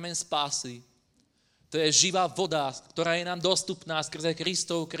je? Prameň spásy. To je živá voda, ktorá je nám dostupná skrze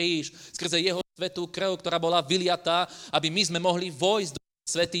Kristov kríž, skrze jeho svätú krv, ktorá bola vyliatá, aby my sme mohli vojsť do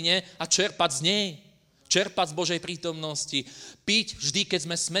svätyne a čerpať z nej. Čerpať z Božej prítomnosti. Piť vždy, keď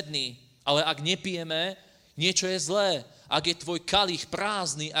sme smední. Ale ak nepijeme, niečo je zlé. Ak je tvoj kalich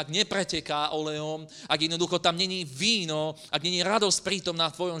prázdny, ak nepreteká olejom, ak jednoducho tam není víno, ak není radosť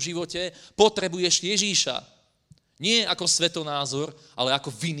prítomná v tvojom živote, potrebuješ Ježíša. Nie ako svetonázor, ale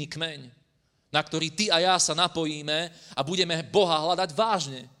ako vinný kmeň, na ktorý ty a ja sa napojíme a budeme Boha hľadať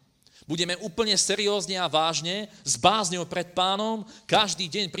vážne. Budeme úplne seriózne a vážne, s bázňou pred Pánom, každý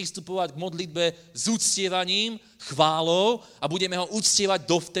deň pristupovať k modlitbe s uctievaním, chválou a budeme ho uctievať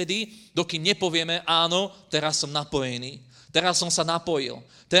dovtedy, dokým nepovieme, áno, teraz som napojený, teraz som sa napojil,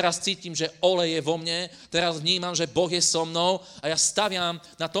 teraz cítim, že olej je vo mne, teraz vnímam, že Boh je so mnou a ja staviam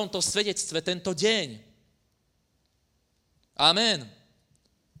na tomto svedectve tento deň. Amen.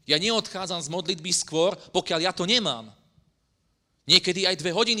 Ja neodchádzam z modlitby skôr, pokiaľ ja to nemám. Niekedy aj 2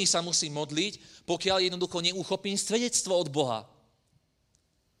 hodiny sa musím modliť, pokiaľ jednoducho neuchopím svedectvo od Boha.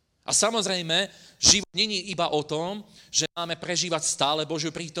 A samozrejme, život není iba o tom, že máme prežívať stále Božiu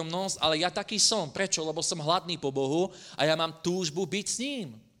prítomnosť, ale ja taký som. Prečo? Lebo som hladný po Bohu a ja mám túžbu byť s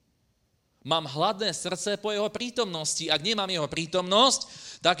ním. Mám hladné srdce po jeho prítomnosti. Ak nemám jeho prítomnosť,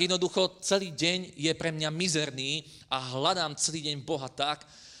 tak jednoducho celý deň je pre mňa mizerný a hľadám celý deň Boha tak,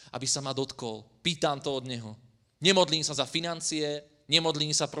 aby sa ma dotkol. Pýtam to od neho. Nemodlím sa za financie, nemodlím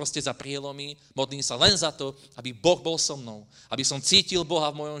sa proste za prielomy, modlím sa len za to, aby Boh bol so mnou, aby som cítil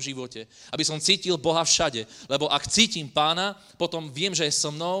Boha v mojom živote, aby som cítil Boha všade, lebo ak cítim Pána, potom viem, že je so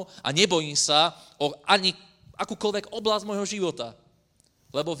mnou a nebojím sa o ani akúkoľvek oblasť môjho života,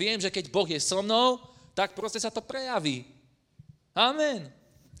 lebo viem, že keď Boh je so mnou, tak proste sa to prejaví. Amen.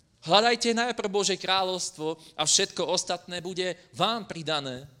 Hľadajte najprv Božie kráľovstvo a všetko ostatné bude vám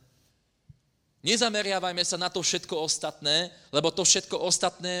pridané. Nezameriavajme sa na to všetko ostatné, lebo to všetko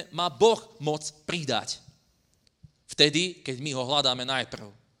ostatné má Boh moc pridať. Vtedy, keď my ho hľadáme najprv.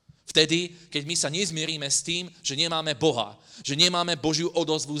 Vtedy, keď my sa nezmierime s tým, že nemáme Boha, že nemáme Božiu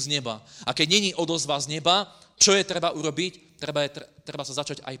odozvu z neba. A keď není odozva z neba, čo je treba urobiť? Treba sa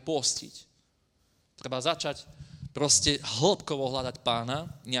začať aj postiť. Treba začať proste hĺbkovo hľadať Pána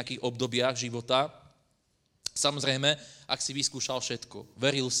v nejakých obdobiach života. Samozrejme, ak si vyskúšal všetko,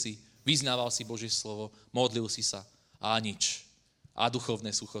 veril si, Vyznával si Božie slovo, modlil si sa a nič. A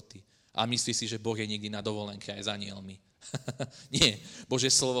duchovné suchoty. A myslí si, že Boh je niekde na dovolenke aj s anielmi. Nie,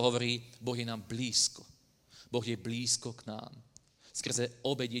 Božie slovo hovorí, Boh je nám blízko. Boh je blízko k nám. Skrze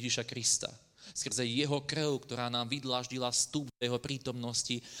obeť Ježiša Krista. Skrze jeho krv, ktorá nám vydláždila vstup do jeho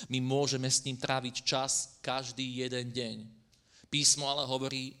prítomnosti, my môžeme s ním tráviť čas každý jeden deň. Písmo ale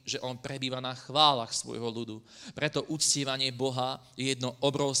hovorí, že on prebýva na chválach svojho ľudu. Preto uctievanie Boha je jedno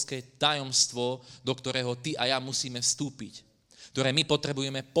obrovské tajomstvo, do ktorého ty a ja musíme vstúpiť, ktoré my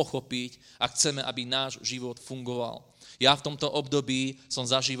potrebujeme pochopiť a chceme, aby náš život fungoval. Ja v tomto období som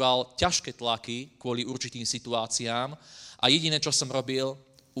zažíval ťažké tlaky kvôli určitým situáciám a jediné, čo som robil,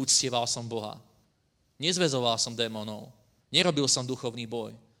 uctieval som Boha. Nezväzoval som démonov, nerobil som duchovný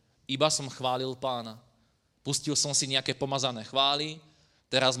boj, iba som chválil Pána. Pustil som si nejaké pomazané chvály,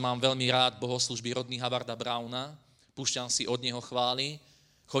 teraz mám veľmi rád bohoslúžby Rodney Havarda Browna, púšťam si od neho chvály,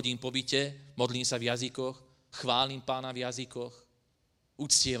 chodím po byte, modlím sa v jazykoch, chválim Pána v jazykoch,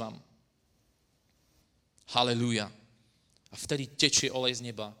 uctievam. Halelúja. A vtedy tečie olej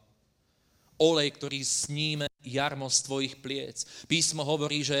z neba. Olej, ktorý sníme jarmo z tvojich pliec. Písmo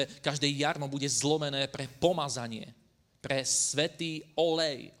hovorí, že každé jarmo bude zlomené pre pomazanie, pre svätý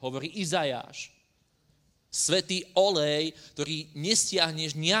olej, hovorí Izajáš. Svätý olej, ktorý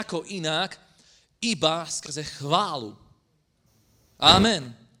nestiahneš nejako inak, iba skrze chválu.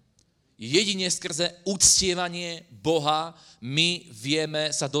 Amen. Jedine skrze uctievanie Boha my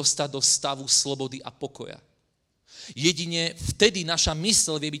vieme sa dostať do stavu slobody a pokoja. Jedine vtedy naša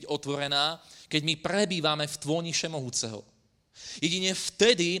mysl vie byť otvorená, keď my prebývame v tvoni Všemohúceho. Jedine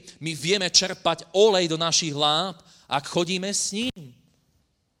vtedy my vieme čerpať olej do našich láb, ak chodíme s ním.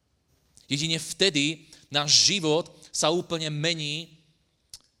 Jedine vtedy náš život sa úplne mení,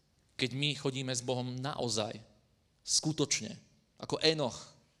 keď my chodíme s Bohom naozaj, skutočne, ako Enoch,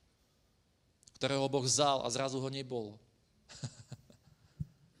 ktorého Boh vzal a zrazu ho nebolo.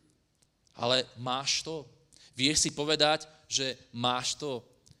 Ale máš to? Vieš si povedať, že máš to?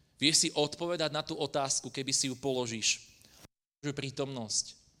 Vieš si odpovedať na tú otázku, keby si ju položíš? Božiu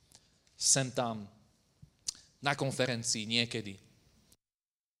prítomnosť. Sem tam. Na konferencii niekedy.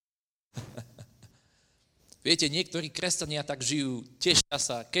 Viete, niektorí kresťania tak žijú, tešia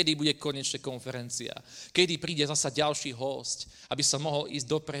sa, kedy bude konečne konferencia, kedy príde zasa ďalší hosť, aby sa mohol ísť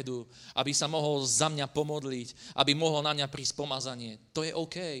dopredu, aby sa mohol za mňa pomodliť, aby mohlo na mňa prísť pomazanie. To je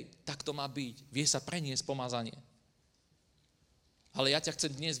OK, tak to má byť. Vie sa preniesť pomazanie. Ale ja ťa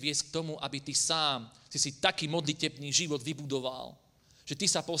chcem dnes viesť k tomu, aby ty sám si taký modlitebný život vybudoval, že ty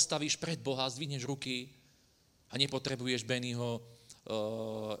sa postavíš pred Boha, zdvihneš ruky a nepotrebuješ Bennyho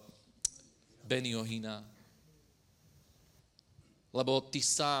Hina. Lebo ty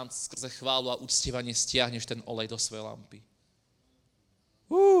sám skrze chválu a uctievanie stiahneš ten olej do svojej lampy.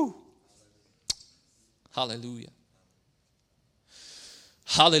 Halelúja.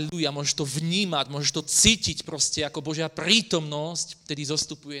 Halelúja, môžeš to vnímať, môžeš to cítiť proste ako Božia prítomnosť, vtedy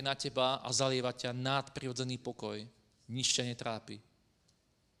zostupuje na teba a zalieva ťa nadprirodzený pokoj. Nič ťa netrápi.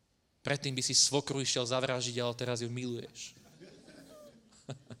 Predtým by si svokru išiel zavražiť, ale teraz ju miluješ.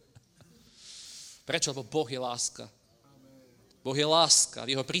 Prečo? Lebo Boh je láska. Boh je láska,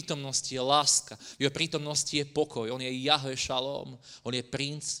 v jeho prítomnosti je láska, v jeho prítomnosti je pokoj, on je Jahve Šalom, on je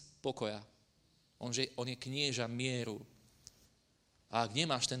princ pokoja, on je knieža mieru. A ak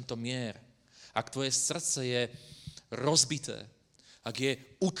nemáš tento mier, ak tvoje srdce je rozbité, ak je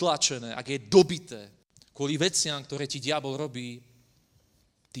utlačené, ak je dobité, kvôli veciam, ktoré ti diabol robí,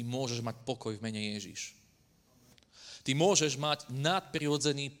 ty môžeš mať pokoj v mene Ježiš. Ty môžeš mať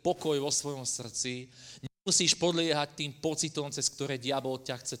nadprirodzený pokoj vo svojom srdci, nemusíš podliehať tým pocitom, cez ktoré diabol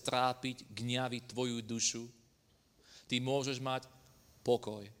ťa chce trápiť, gňaviť tvoju dušu. Ty môžeš mať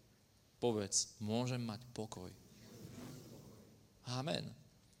pokoj. Povedz, môžem mať pokoj. Amen.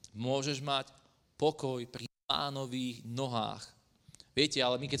 Môžeš mať pokoj pri Pánových nohách. Viete,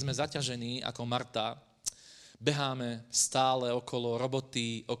 ale my keď sme zaťažení ako Marta, beháme stále okolo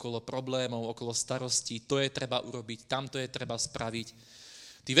roboty, okolo problémov, okolo starostí, to je treba urobiť, tamto je treba spraviť.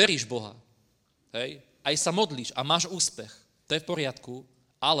 Ty veríš Boha, hej? Aj sa modlíš a máš úspech, to je v poriadku,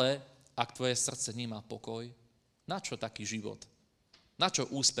 ale ak tvoje srdce nemá pokoj, na čo taký život? Na čo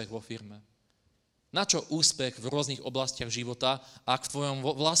úspech vo firme? Na čo úspech v rôznych oblastiach života, ak v tvojom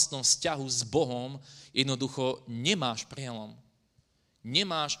vlastnom vzťahu s Bohom jednoducho nemáš prielom?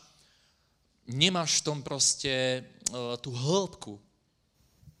 Nemáš v tom proste tú hĺbku.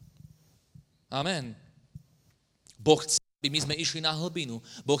 Amen. Boh chce, aby my sme išli na hlbinu.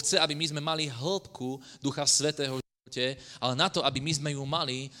 Boh chce, aby my sme mali hĺbku Ducha Svätého v ale na to, aby my sme ju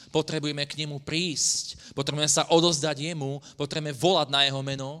mali, potrebujeme k nemu prísť, potrebujeme sa odozdať jemu, potrebujeme volať na jeho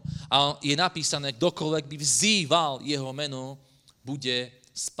meno a je napísané, kdokoľvek by vzýval jeho meno, bude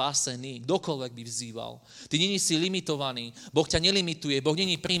spasený. Kdokoľvek by vzýval. Ty není si limitovaný, Boh ťa nelimituje, Boh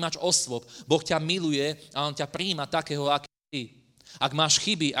není príjimač osôb, Boh ťa miluje a on ťa prijíma takého, aký ty. Ak máš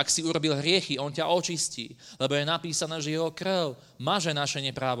chyby, ak si urobil hriechy, on ťa očistí, lebo je napísané, že jeho krv maže naše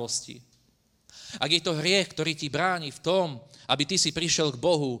neprávosti. Ak je to hriech, ktorý ti bráni v tom, aby ty si prišiel k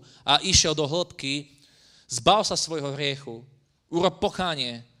Bohu a išiel do hĺbky, zbav sa svojho hriechu, urob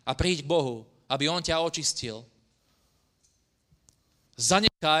pokánie a príď k Bohu, aby on ťa očistil.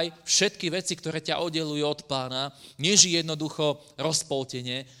 Zanechaj všetky veci, ktoré ťa oddelujú od Pána, nežij jednoducho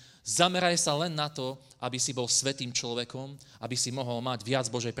rozpoltene, zameraj sa len na to, aby si bol svätým človekom, aby si mohol mať viac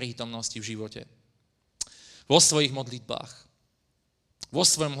Božej prítomnosti v živote. Vo svojich modlitbách, vo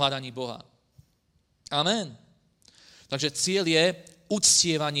svojom hľadaní Boha. Amen. Takže cieľ je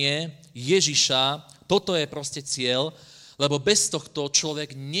uctievanie Ježiša, toto je proste cieľ, lebo bez tohto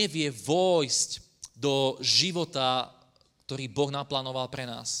človek nevie vojsť do života, ktorý Boh naplánoval pre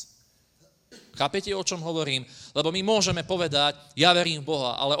nás. Chápete, o čom hovorím? Lebo my môžeme povedať, ja verím v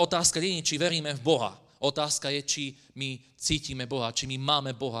Boha, ale otázka nie je, či veríme v Boha. Otázka je, či my cítime Boha, či my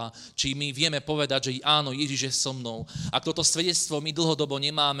máme Boha, či my vieme povedať, že áno, Ježiš je so mnou. Ak toto svedectvo my dlhodobo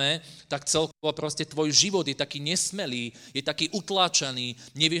nemáme, tak celkovo proste tvoj život je taký nesmelý, je taký utláčaný,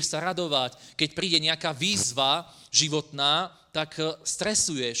 nevieš sa radovať. Keď príde nejaká výzva životná, tak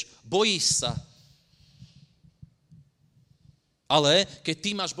stresuješ, bojíš sa. Ale keď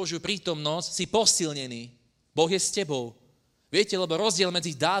ty máš Božiu prítomnosť, si posilnený. Boh je s tebou. Viete, lebo rozdiel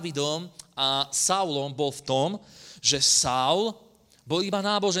medzi Dávidom a Saulom bol v tom, že Saul bol iba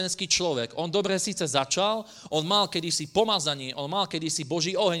náboženský človek. On dobre síce začal, on mal kedysi pomazanie, on mal kedysi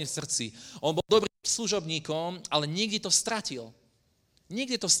Boží oheň v srdci. On bol dobrým služobníkom, ale nikdy to stratil.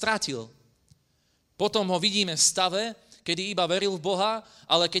 Nikdy to stratil. Potom ho vidíme v stave, kedy iba veril v Boha,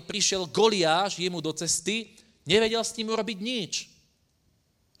 ale keď prišiel Goliáš jemu do cesty, nevedel s ním urobiť nič.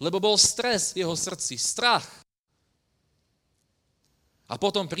 Lebo bol stres v jeho srdci, strach. A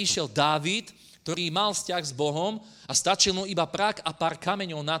potom prišiel Dávid, ktorý mal vzťah s Bohom a stačil mu iba prach a pár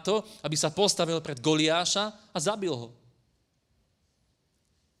kameňov na to, aby sa postavil pred Goliáša a zabil ho.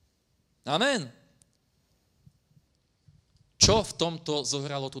 Amen. Čo v tomto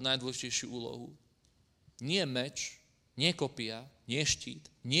zohralo tú najdôležitejšiu úlohu? Nie meč, nie kopia, nie štít,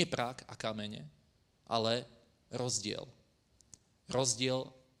 nie prach a kamene, ale rozdiel. Rozdiel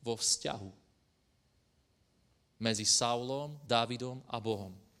vo vzťahu medzi Saulom, Dávidom a Bohom.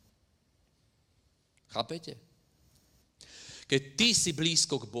 Chápete? Keď ty si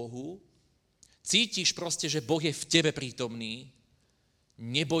blízko k Bohu, cítiš proste, že Boh je v tebe prítomný,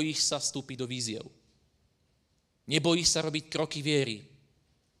 nebojíš sa vstúpiť do víziev. Nebojíš sa robiť kroky viery.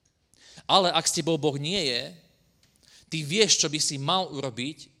 Ale ak s tebou Boh nie je, ty vieš, čo by si mal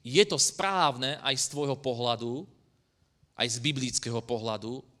urobiť, je to správne aj z tvojho pohľadu, aj z biblického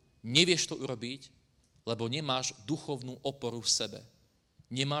pohľadu, nevieš to urobiť, lebo nemáš duchovnú oporu v sebe.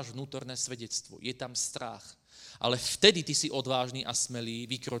 Nemáš vnútorné svedectvo. Je tam strach. Ale vtedy ty si odvážny a smelý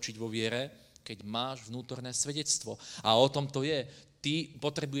vykročiť vo viere, keď máš vnútorné svedectvo. A o tom to je. Ty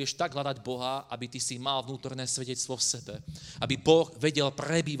potrebuješ tak hľadať Boha, aby ty si mal vnútorné svedectvo v sebe. Aby Boh vedel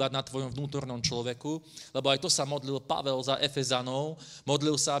prebývať na tvojom vnútornom človeku, lebo aj to sa modlil Pavel za Efezanov.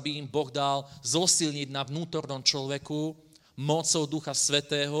 Modlil sa, aby im Boh dal zosilniť na vnútornom človeku mocou Ducha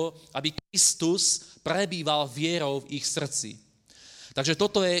Svätého, aby Kristus prebýval vierou v ich srdci. Takže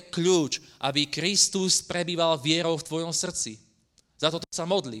toto je kľúč, aby Kristus prebýval vierou v tvojom srdci. Za toto sa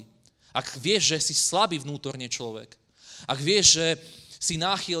modli. Ak vieš, že si slabý vnútorne človek, ak vieš, že si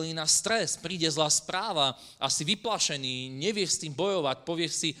náchylný na stres, príde zlá správa a si vyplašený, nevieš s tým bojovať,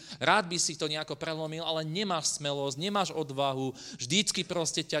 povieš si, rád by si to nejako prelomil, ale nemáš smelosť, nemáš odvahu, vždycky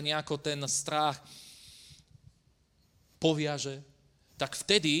proste ťa nejako ten strach poviaže, tak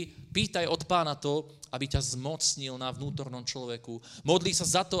vtedy pýtaj od Pána to, aby ťa zmocnil na vnútornom človeku. Modlí sa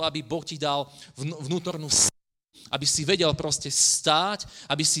za to, aby Boh ti dal vnútornú silu, aby si vedel proste stáť,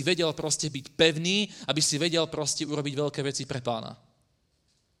 aby si vedel proste byť pevný, aby si vedel proste urobiť veľké veci pre Pána.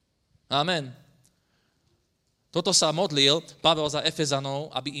 Amen. Toto sa modlil Pavel za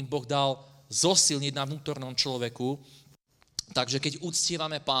Efezanov, aby im Boh dal zosilniť na vnútornom človeku. Takže keď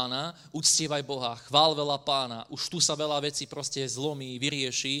uctievame Pána, uctievaj Boha, chvál veľa Pána, už tu sa veľa vecí proste zlomí,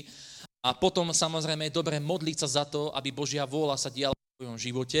 vyrieši a potom samozrejme je dobre modliť sa za to, aby Božia vôľa sa diala v tvojom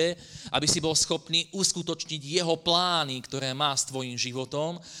živote, aby si bol schopný uskutočniť jeho plány, ktoré má s tvojim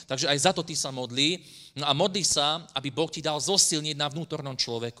životom, takže aj za to ty sa modlí. No a modlí sa, aby Boh ti dal zosilniť na vnútornom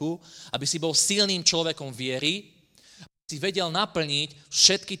človeku, aby si bol silným človekom viery, si vedel naplniť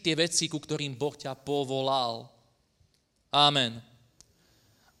všetky tie veci, ku ktorým Boh ťa povolal. Amen.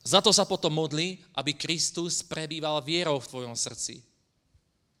 Za to sa potom modli, aby Kristus prebýval vierou v tvojom srdci.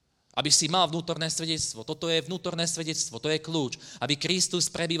 Aby si mal vnútorné svedectvo. Toto je vnútorné svedectvo, to je kľúč. Aby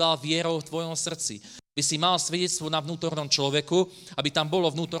Kristus prebýval vierou v tvojom srdci. Aby si mal svedectvo na vnútornom človeku, aby tam bolo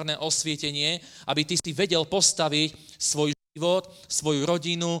vnútorné osvietenie, aby ty si vedel postaviť svoj život, svoju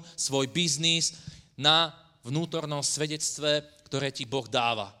rodinu, svoj biznis na vnútornom svedectve, ktoré ti Boh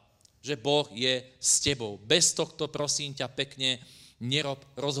dáva. Že Boh je s tebou. Bez tohto, prosím ťa pekne, nerob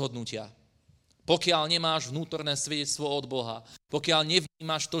rozhodnutia. Pokiaľ nemáš vnútorné svedectvo od Boha, pokiaľ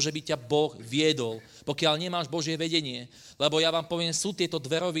nevnímaš to, že by ťa Boh viedol, pokiaľ nemáš Božie vedenie, lebo ja vám poviem, sú tieto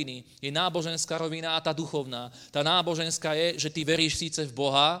dve roviny. Je náboženská rovina a tá duchovná. Tá náboženská je, že ty veríš síce v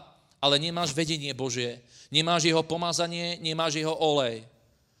Boha, ale nemáš vedenie Božie. Nemáš jeho pomazanie, nemáš jeho olej.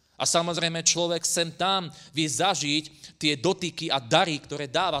 A samozrejme človek sem tam vie zažiť tie dotyky a dary, ktoré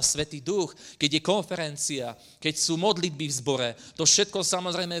dáva Svätý Duch, keď je konferencia, keď sú modlitby v zbore. To všetko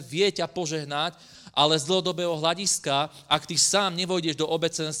samozrejme vie ťa požehnať, ale z dlhodobého hľadiska, ak ty sám nevojdeš do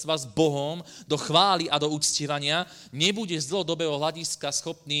obecenstva s Bohom, do chvály a do uctievania, nebudeš z dlhodobého hľadiska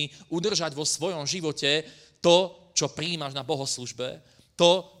schopný udržať vo svojom živote to, čo prijímaš na bohoslužbe,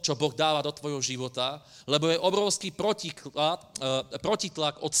 to, čo Boh dáva do tvojho života, lebo je obrovský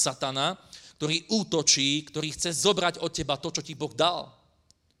protitlak od satana, ktorý útočí, ktorý chce zobrať od teba to, čo ti Boh dal.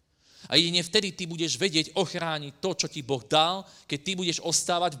 A jedine vtedy ty budeš vedieť ochrániť to, čo ti Boh dal, keď ty budeš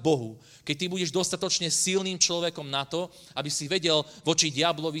ostávať v Bohu, keď ty budeš dostatočne silným človekom na to, aby si vedel voči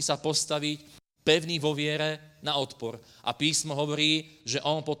diablovi sa postaviť pevný vo viere na odpor. A písmo hovorí, že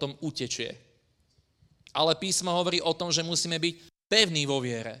on potom utečie. Ale písmo hovorí o tom, že musíme byť pevný vo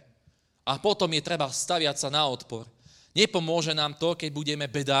viere. A potom je treba staviať sa na odpor. Nepomôže nám to, keď budeme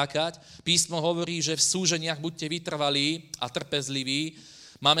bedákať. Písmo hovorí, že v súženiach buďte vytrvalí a trpezliví.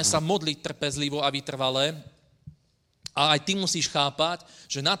 Máme sa modliť trpezlivo a vytrvale. A aj ty musíš chápať,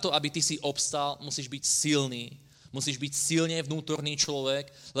 že na to, aby ty si obstal, musíš byť silný. Musíš byť silne vnútorný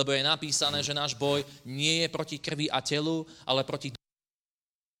človek, lebo je napísané, že náš boj nie je proti krvi a telu, ale proti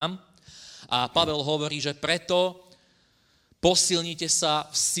duchom. A Pavel hovorí, že preto posilnite sa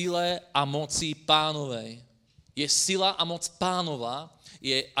v sile a moci Pánovej. Je sila a moc Pánova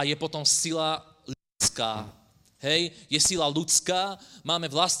a je potom sila ľudská. Hej? Je sila ľudská, máme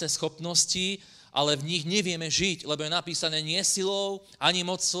vlastné schopnosti, ale v nich nevieme žiť, lebo je napísané nie silou, ani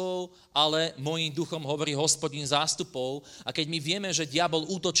mocou, ale mojím duchom hovorí Hospodin zástupov. A keď my vieme, že diabol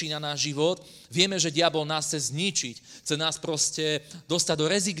útočí na náš život, vieme, že diabol nás chce zničiť, chce nás proste dostať do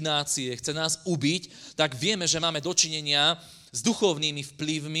rezignácie, chce nás ubiť, tak vieme, že máme dočinenia s duchovnými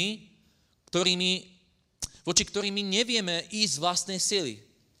vplyvmi, voči ktorými nevieme ísť z vlastnej sily.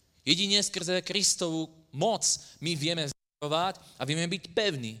 Jedine skrze Kristovu moc my vieme zborovať a vieme byť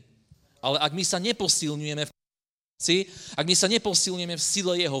pevní. Ale ak my sa neposilňujeme v moci, ak my sa neposilňujeme v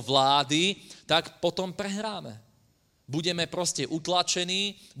sile jeho vlády, tak potom prehráme. Budeme proste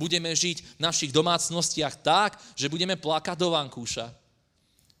utlačení, budeme žiť v našich domácnostiach tak, že budeme plakať do vankúša.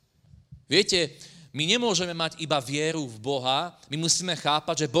 Viete, my nemôžeme mať iba vieru v Boha, my musíme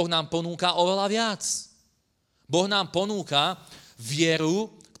chápať, že Boh nám ponúka oveľa viac. Boh nám ponúka vieru,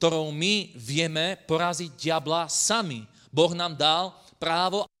 ktorou my vieme poraziť diabla sami. Boh nám dal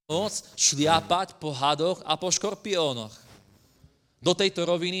právo moc šliapať po hadoch a po škorpiónoch. Do tejto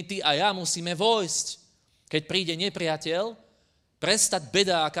roviny ty a ja musíme vojsť. Keď príde nepriateľ, prestať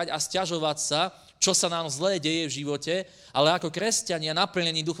bedákať a sťažovať sa, čo sa nám zlé deje v živote, ale ako kresťania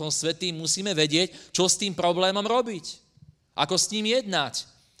naplnení Duchom Svätým musíme vedieť, čo s tým problémom robiť. Ako s ním jednať.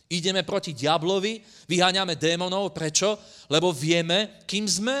 Ideme proti diablovi, vyháňame démonov. Prečo? Lebo vieme, kým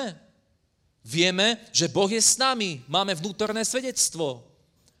sme. Vieme, že Boh je s nami. Máme vnútorné svedectvo.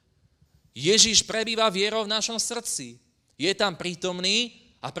 Ježiš prebýva vierou v našom srdci. Je tam prítomný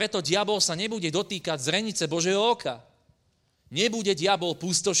a preto diabol sa nebude dotýkať zrenice Božieho oka. Nebude diabol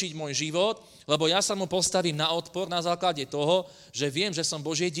pustošiť môj život, lebo ja sa mu postavím na odpor na základe toho, že viem, že som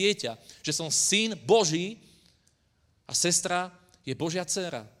Božie dieťa, že som syn Boží a sestra je Božia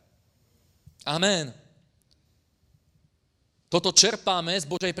dcéra. Amen. Toto čerpáme z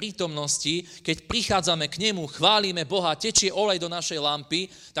Božej prítomnosti, keď prichádzame k nemu, chválime Boha, tečie olej do našej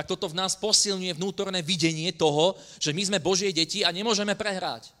lampy, tak toto v nás posilňuje vnútorné videnie toho, že my sme Božie deti a nemôžeme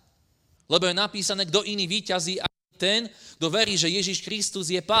prehrať. Lebo je napísané, kto iný víťazí a ten, kto verí, že Ježiš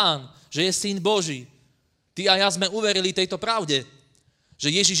Kristus je Pán, že je Syn Boží. Ty a ja sme uverili tejto pravde, že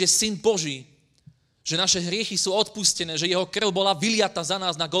Ježiš je Syn Boží, že naše hriechy sú odpustené, že jeho krv bola vyliata za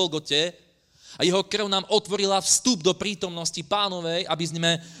nás na Golgote a jeho krv nám otvorila vstup do prítomnosti Pánovej, aby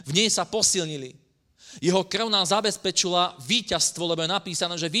sme v nej sa posilnili. Jeho krv nám zabezpečila víťazstvo, lebo je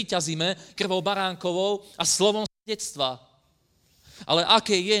napísané, že víťazíme krvou baránkovou a slovom svedectva. Ale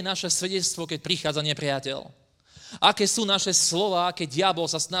aké je naše svedectvo, keď prichádza nepriateľ? Aké sú naše slova, keď diabol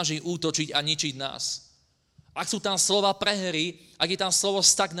sa snaží útočiť a ničiť nás? Ak sú tam slova prehry, ak je tam slovo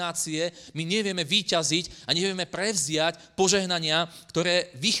stagnácie, my nevieme víťaziť a nevieme prevziať požehnania, ktoré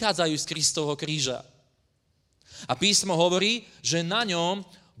vychádzajú z Kristovho kríža. A písmo hovorí, že na ňom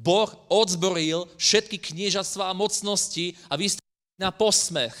Boh odzbrojil všetky kniežatstvá a mocnosti a vystavil na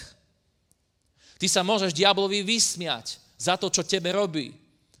posmech. Ty sa môžeš diablovi vysmiať za to, čo tebe robí.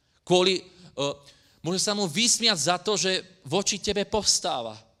 Môžeš sa mu vysmiať za to, že voči tebe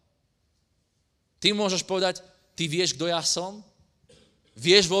povstáva. Ty môžeš povedať, ty vieš, kto ja som?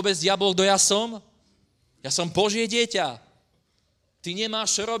 Vieš vôbec, diabol, kto ja som? Ja som Božie dieťa. Ty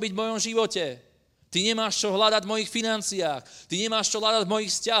nemáš čo robiť v mojom živote. Ty nemáš čo hľadať v mojich financiách. Ty nemáš čo hľadať v mojich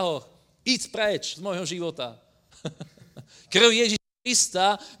vzťahoch. Íď preč z môjho života. Krv Ježiša Krista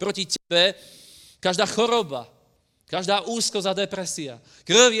proti tebe, každá choroba, každá úzkosť a depresia.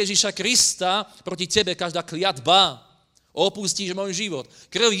 Krv Ježiša Krista proti tebe, každá kliatba. Opustíš môj život.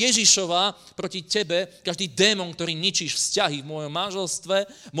 Krv Ježišova proti tebe, každý démon, ktorý ničíš vzťahy v mojom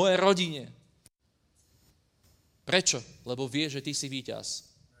manželstve, v mojej rodine. Prečo? Lebo vieš, že ty si víťaz.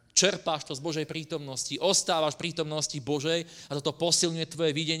 Čerpáš to z Božej prítomnosti, ostávaš v prítomnosti Božej a toto posilňuje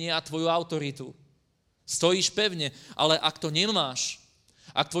tvoje videnie a tvoju autoritu. Stojíš pevne, ale ak to nemáš,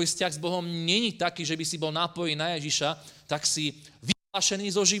 ak tvoj vzťah s Bohom není taký, že by si bol nápojený na Ježiša, tak si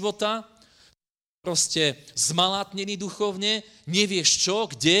vyplášený zo života, proste zmalátnený duchovne, nevieš čo,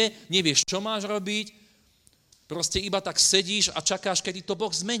 kde, nevieš čo máš robiť, proste iba tak sedíš a čakáš, kedy to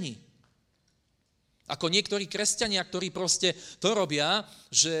Boh zmení. Ako niektorí kresťania, ktorí proste to robia,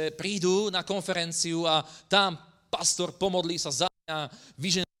 že prídu na konferenciu a tam pastor pomodlí sa za mňa,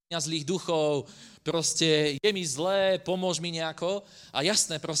 vyženia zlých duchov, proste je mi zlé, pomôž mi nejako. A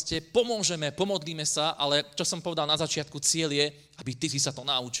jasné, proste pomôžeme, pomodlíme sa, ale čo som povedal na začiatku, cieľ je, aby ty si sa to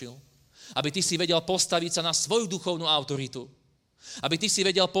naučil. Aby ty si vedel postaviť sa na svoju duchovnú autoritu. Aby ty si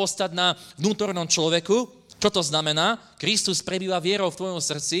vedel postať na vnútornom človeku. Čo to znamená? Kristus prebýva vierou v tvojom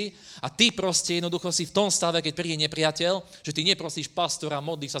srdci a ty proste jednoducho si v tom stave, keď príde nepriateľ, že ty neprosíš pastora,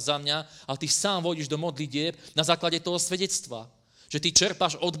 modlí sa za mňa, ale ty sám vodíš do modlitieb na základe toho svedectva. Že ty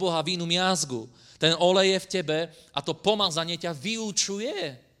čerpáš od Boha vínu miazgu. Ten olej je v tebe a to pomazanie ťa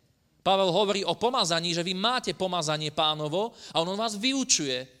vyučuje. Pavel hovorí o pomazaní, že vy máte pomazanie Pánovo a on vás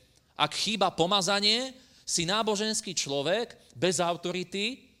vyučuje. Ak chýba pomazanie, si náboženský človek bez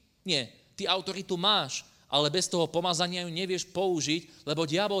autority? Nie, ty autoritu máš, ale bez toho pomazania ju nevieš použiť, lebo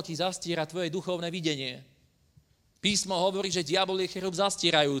diabol ti zastiera tvoje duchovné videnie. Písmo hovorí, že diabol je cherub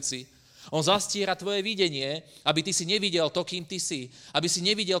zastierajúci. On zastiera tvoje videnie, aby ty si nevidel to, kým ty si. Aby si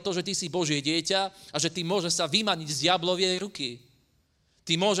nevidel to, že ty si Božie dieťa a že ty môžeš sa vymaniť z diablovej ruky.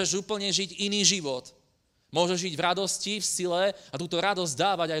 Ty môžeš úplne žiť iný život. Môžeš žiť v radosti, v sile a túto radosť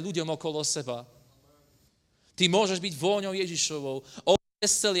dávať aj ľuďom okolo seba. Ty môžeš byť vôňou Ježišovou.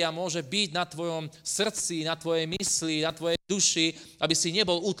 Veselia môže byť na tvojom srdci, na tvojej mysli, na tvojej duši, aby si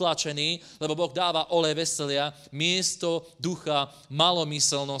nebol utlačený, lebo Boh dáva olej veselia miesto ducha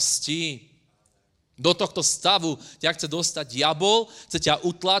malomyselnosti. Do tohto stavu ťa chce dostať diabol, chce ťa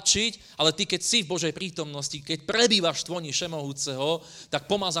utlačiť, ale ty, keď si v Božej prítomnosti, keď prebývaš v tvoni Všemohúceho, tak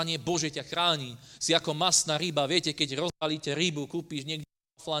pomazanie Bože ťa chráni. Si ako masná ryba, viete, keď rozbalíte rybu, kúpiš niekde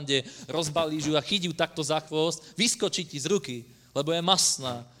v Flande, rozbalíš ju a chyť ju takto za chvost, vyskočí ti z ruky, lebo je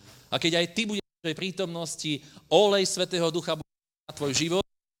masná. A keď aj ty budeš v Božej prítomnosti, olej Svätého Ducha bude na tvoj život,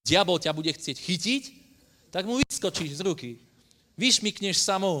 diabol ťa bude chcieť chytiť, tak mu vyskočíš z ruky. Vyšmykneš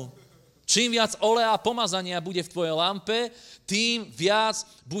samou. Čím viac oleja a pomazania bude v tvojej lampe, tým viac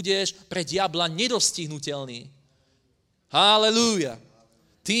budeš pre diabla nedostihnutelný. Halelúja.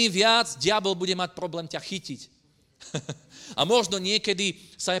 Tým viac diabol bude mať problém ťa chytiť. A možno niekedy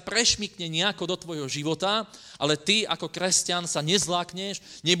sa aj prešmykne nejako do tvojho života, ale ty ako kresťan sa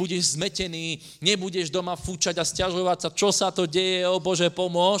nezlákneš, nebudeš zmetený, nebudeš doma fúčať a sťažovať sa, čo sa to deje, o Bože,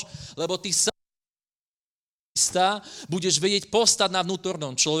 pomôž, lebo ty sa budeš vedieť postať na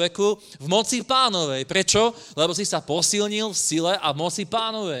vnútornom človeku v moci Pánovej. Prečo? Lebo si sa posilnil v sile a v moci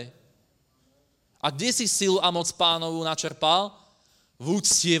Pánovej. A kde si silu a moc Pánovu načerpal? V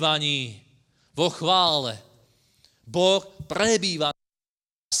uctievaní, vo chvále. Boh prebýva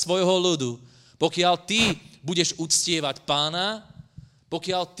svojho ľudu. Pokiaľ ty budeš uctievať Pána,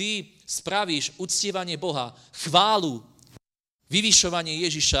 pokiaľ ty spravíš uctievanie Boha, chválu, vyvyšovanie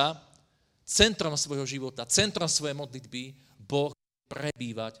Ježiša, centrom svojho života, centrom svojej modlitby, Boh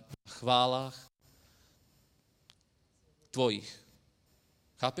prebývať v chválach tvojich.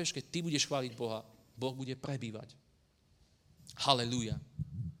 Chápeš? Keď ty budeš chváliť Boha, Boh bude prebývať. Halelúja.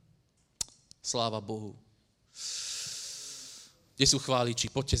 Sláva Bohu. Kde sú chváliči?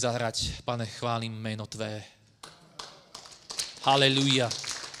 Poďte zahrať, Pane, chválim meno Tvé. Halelúja.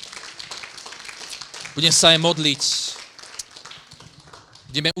 Budem sa aj modliť.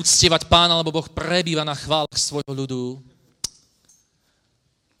 Budeme uctievať Pána, lebo Boh prebýva na chválach svojho ľudu.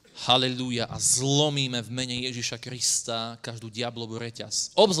 Halelúja. A zlomíme v mene Ježiša Krista každú diablovú reťaz.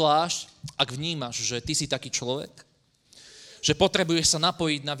 Obzvlášť, ak vnímaš, že ty si taký človek, že potrebuješ sa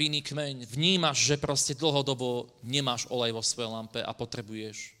napojiť na vinný kmeň, vnímaš, že proste dlhodobo nemáš olej vo svojej lampe a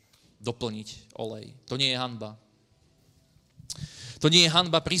potrebuješ doplniť olej. To nie je hanba. To nie je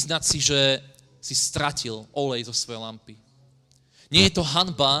hanba priznať si, že si stratil olej zo svojej lampy. Nie je to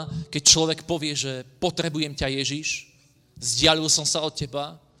hanba, keď človek povie, že potrebujem ťa Ježiš, vzdialil som sa od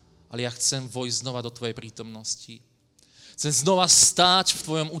teba, ale ja chcem vojsť znova do tvojej prítomnosti. Chcem znova stáť v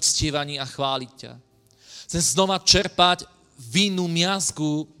tvojom uctievaní a chváliť ťa. Chcem znova čerpať vinnú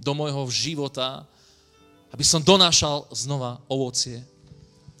miazgu do môjho života, aby som donášal znova ovocie.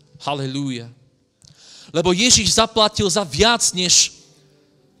 Halelúja. Lebo Ježiš zaplatil za viac, než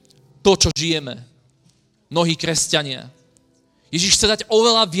to, čo žijeme. Mnohí kresťania. Ježiš chce dať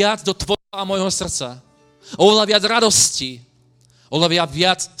oveľa viac do tvojho a môjho srdca. Oveľa viac radosti. Oveľa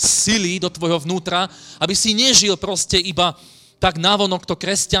viac sily do tvojho vnútra, aby si nežil proste iba tak navonok to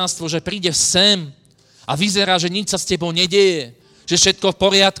kresťanstvo, že príde sem a vyzerá, že nič sa s tebou nedeje, že všetko v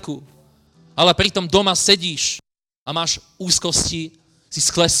poriadku. Ale pritom doma sedíš a máš úzkosti, si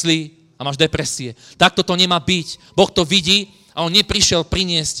skleslý a máš depresie. Takto to nemá byť. Boh to vidí a on neprišiel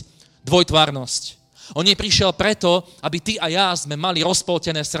priniesť dvojtvárnosť. On neprišiel preto, aby ty a ja sme mali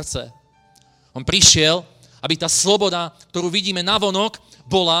rozpoltené srdce. On prišiel, aby tá sloboda, ktorú vidíme navonok,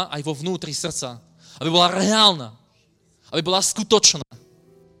 bola aj vo vnútri srdca. Aby bola reálna. Aby bola skutočná.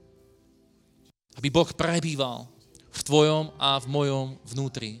 Aby Boh prebýval v tvojom a v mojom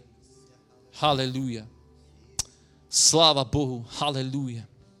vnútri. Halelúja. Sláva Bohu. Halelúja.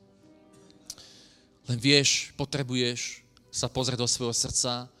 Len vieš, potrebuješ sa pozrieť do svojho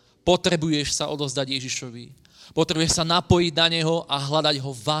srdca, potrebuješ sa odozdať Ježišovi, potrebuješ sa napojiť na Neho a hľadať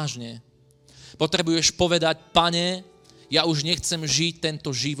Ho vážne. Potrebuješ povedať, Pane, ja už nechcem žiť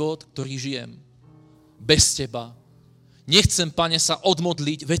tento život, ktorý žijem. Bez Teba. Nechcem, Pane, sa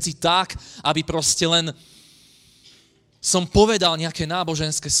odmodliť veci tak, aby proste len som povedal nejaké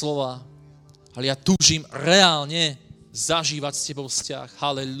náboženské slova, ale ja túžim reálne zažívať s Tebou vzťah.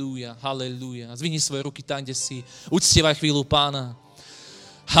 Halelúja, halelúja. Zvihni svoje ruky tam, kde si. Uctievaj chvíľu Pána.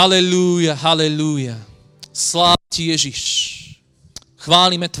 Halelúja, halelúja. Sláva Ti, Ježiš.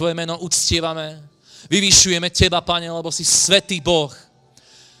 Chválime Tvoje meno, uctievame. Vyvyšujeme Teba, Pane, lebo si svätý Boh.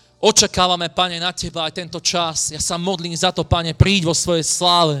 Očakávame, Pane, na Teba aj tento čas. Ja sa modlím za to, Pane, príď vo svojej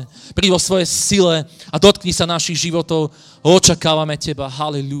sláve, príď vo svojej sile a dotkni sa našich životov. Očakávame Teba.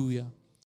 Halelúja.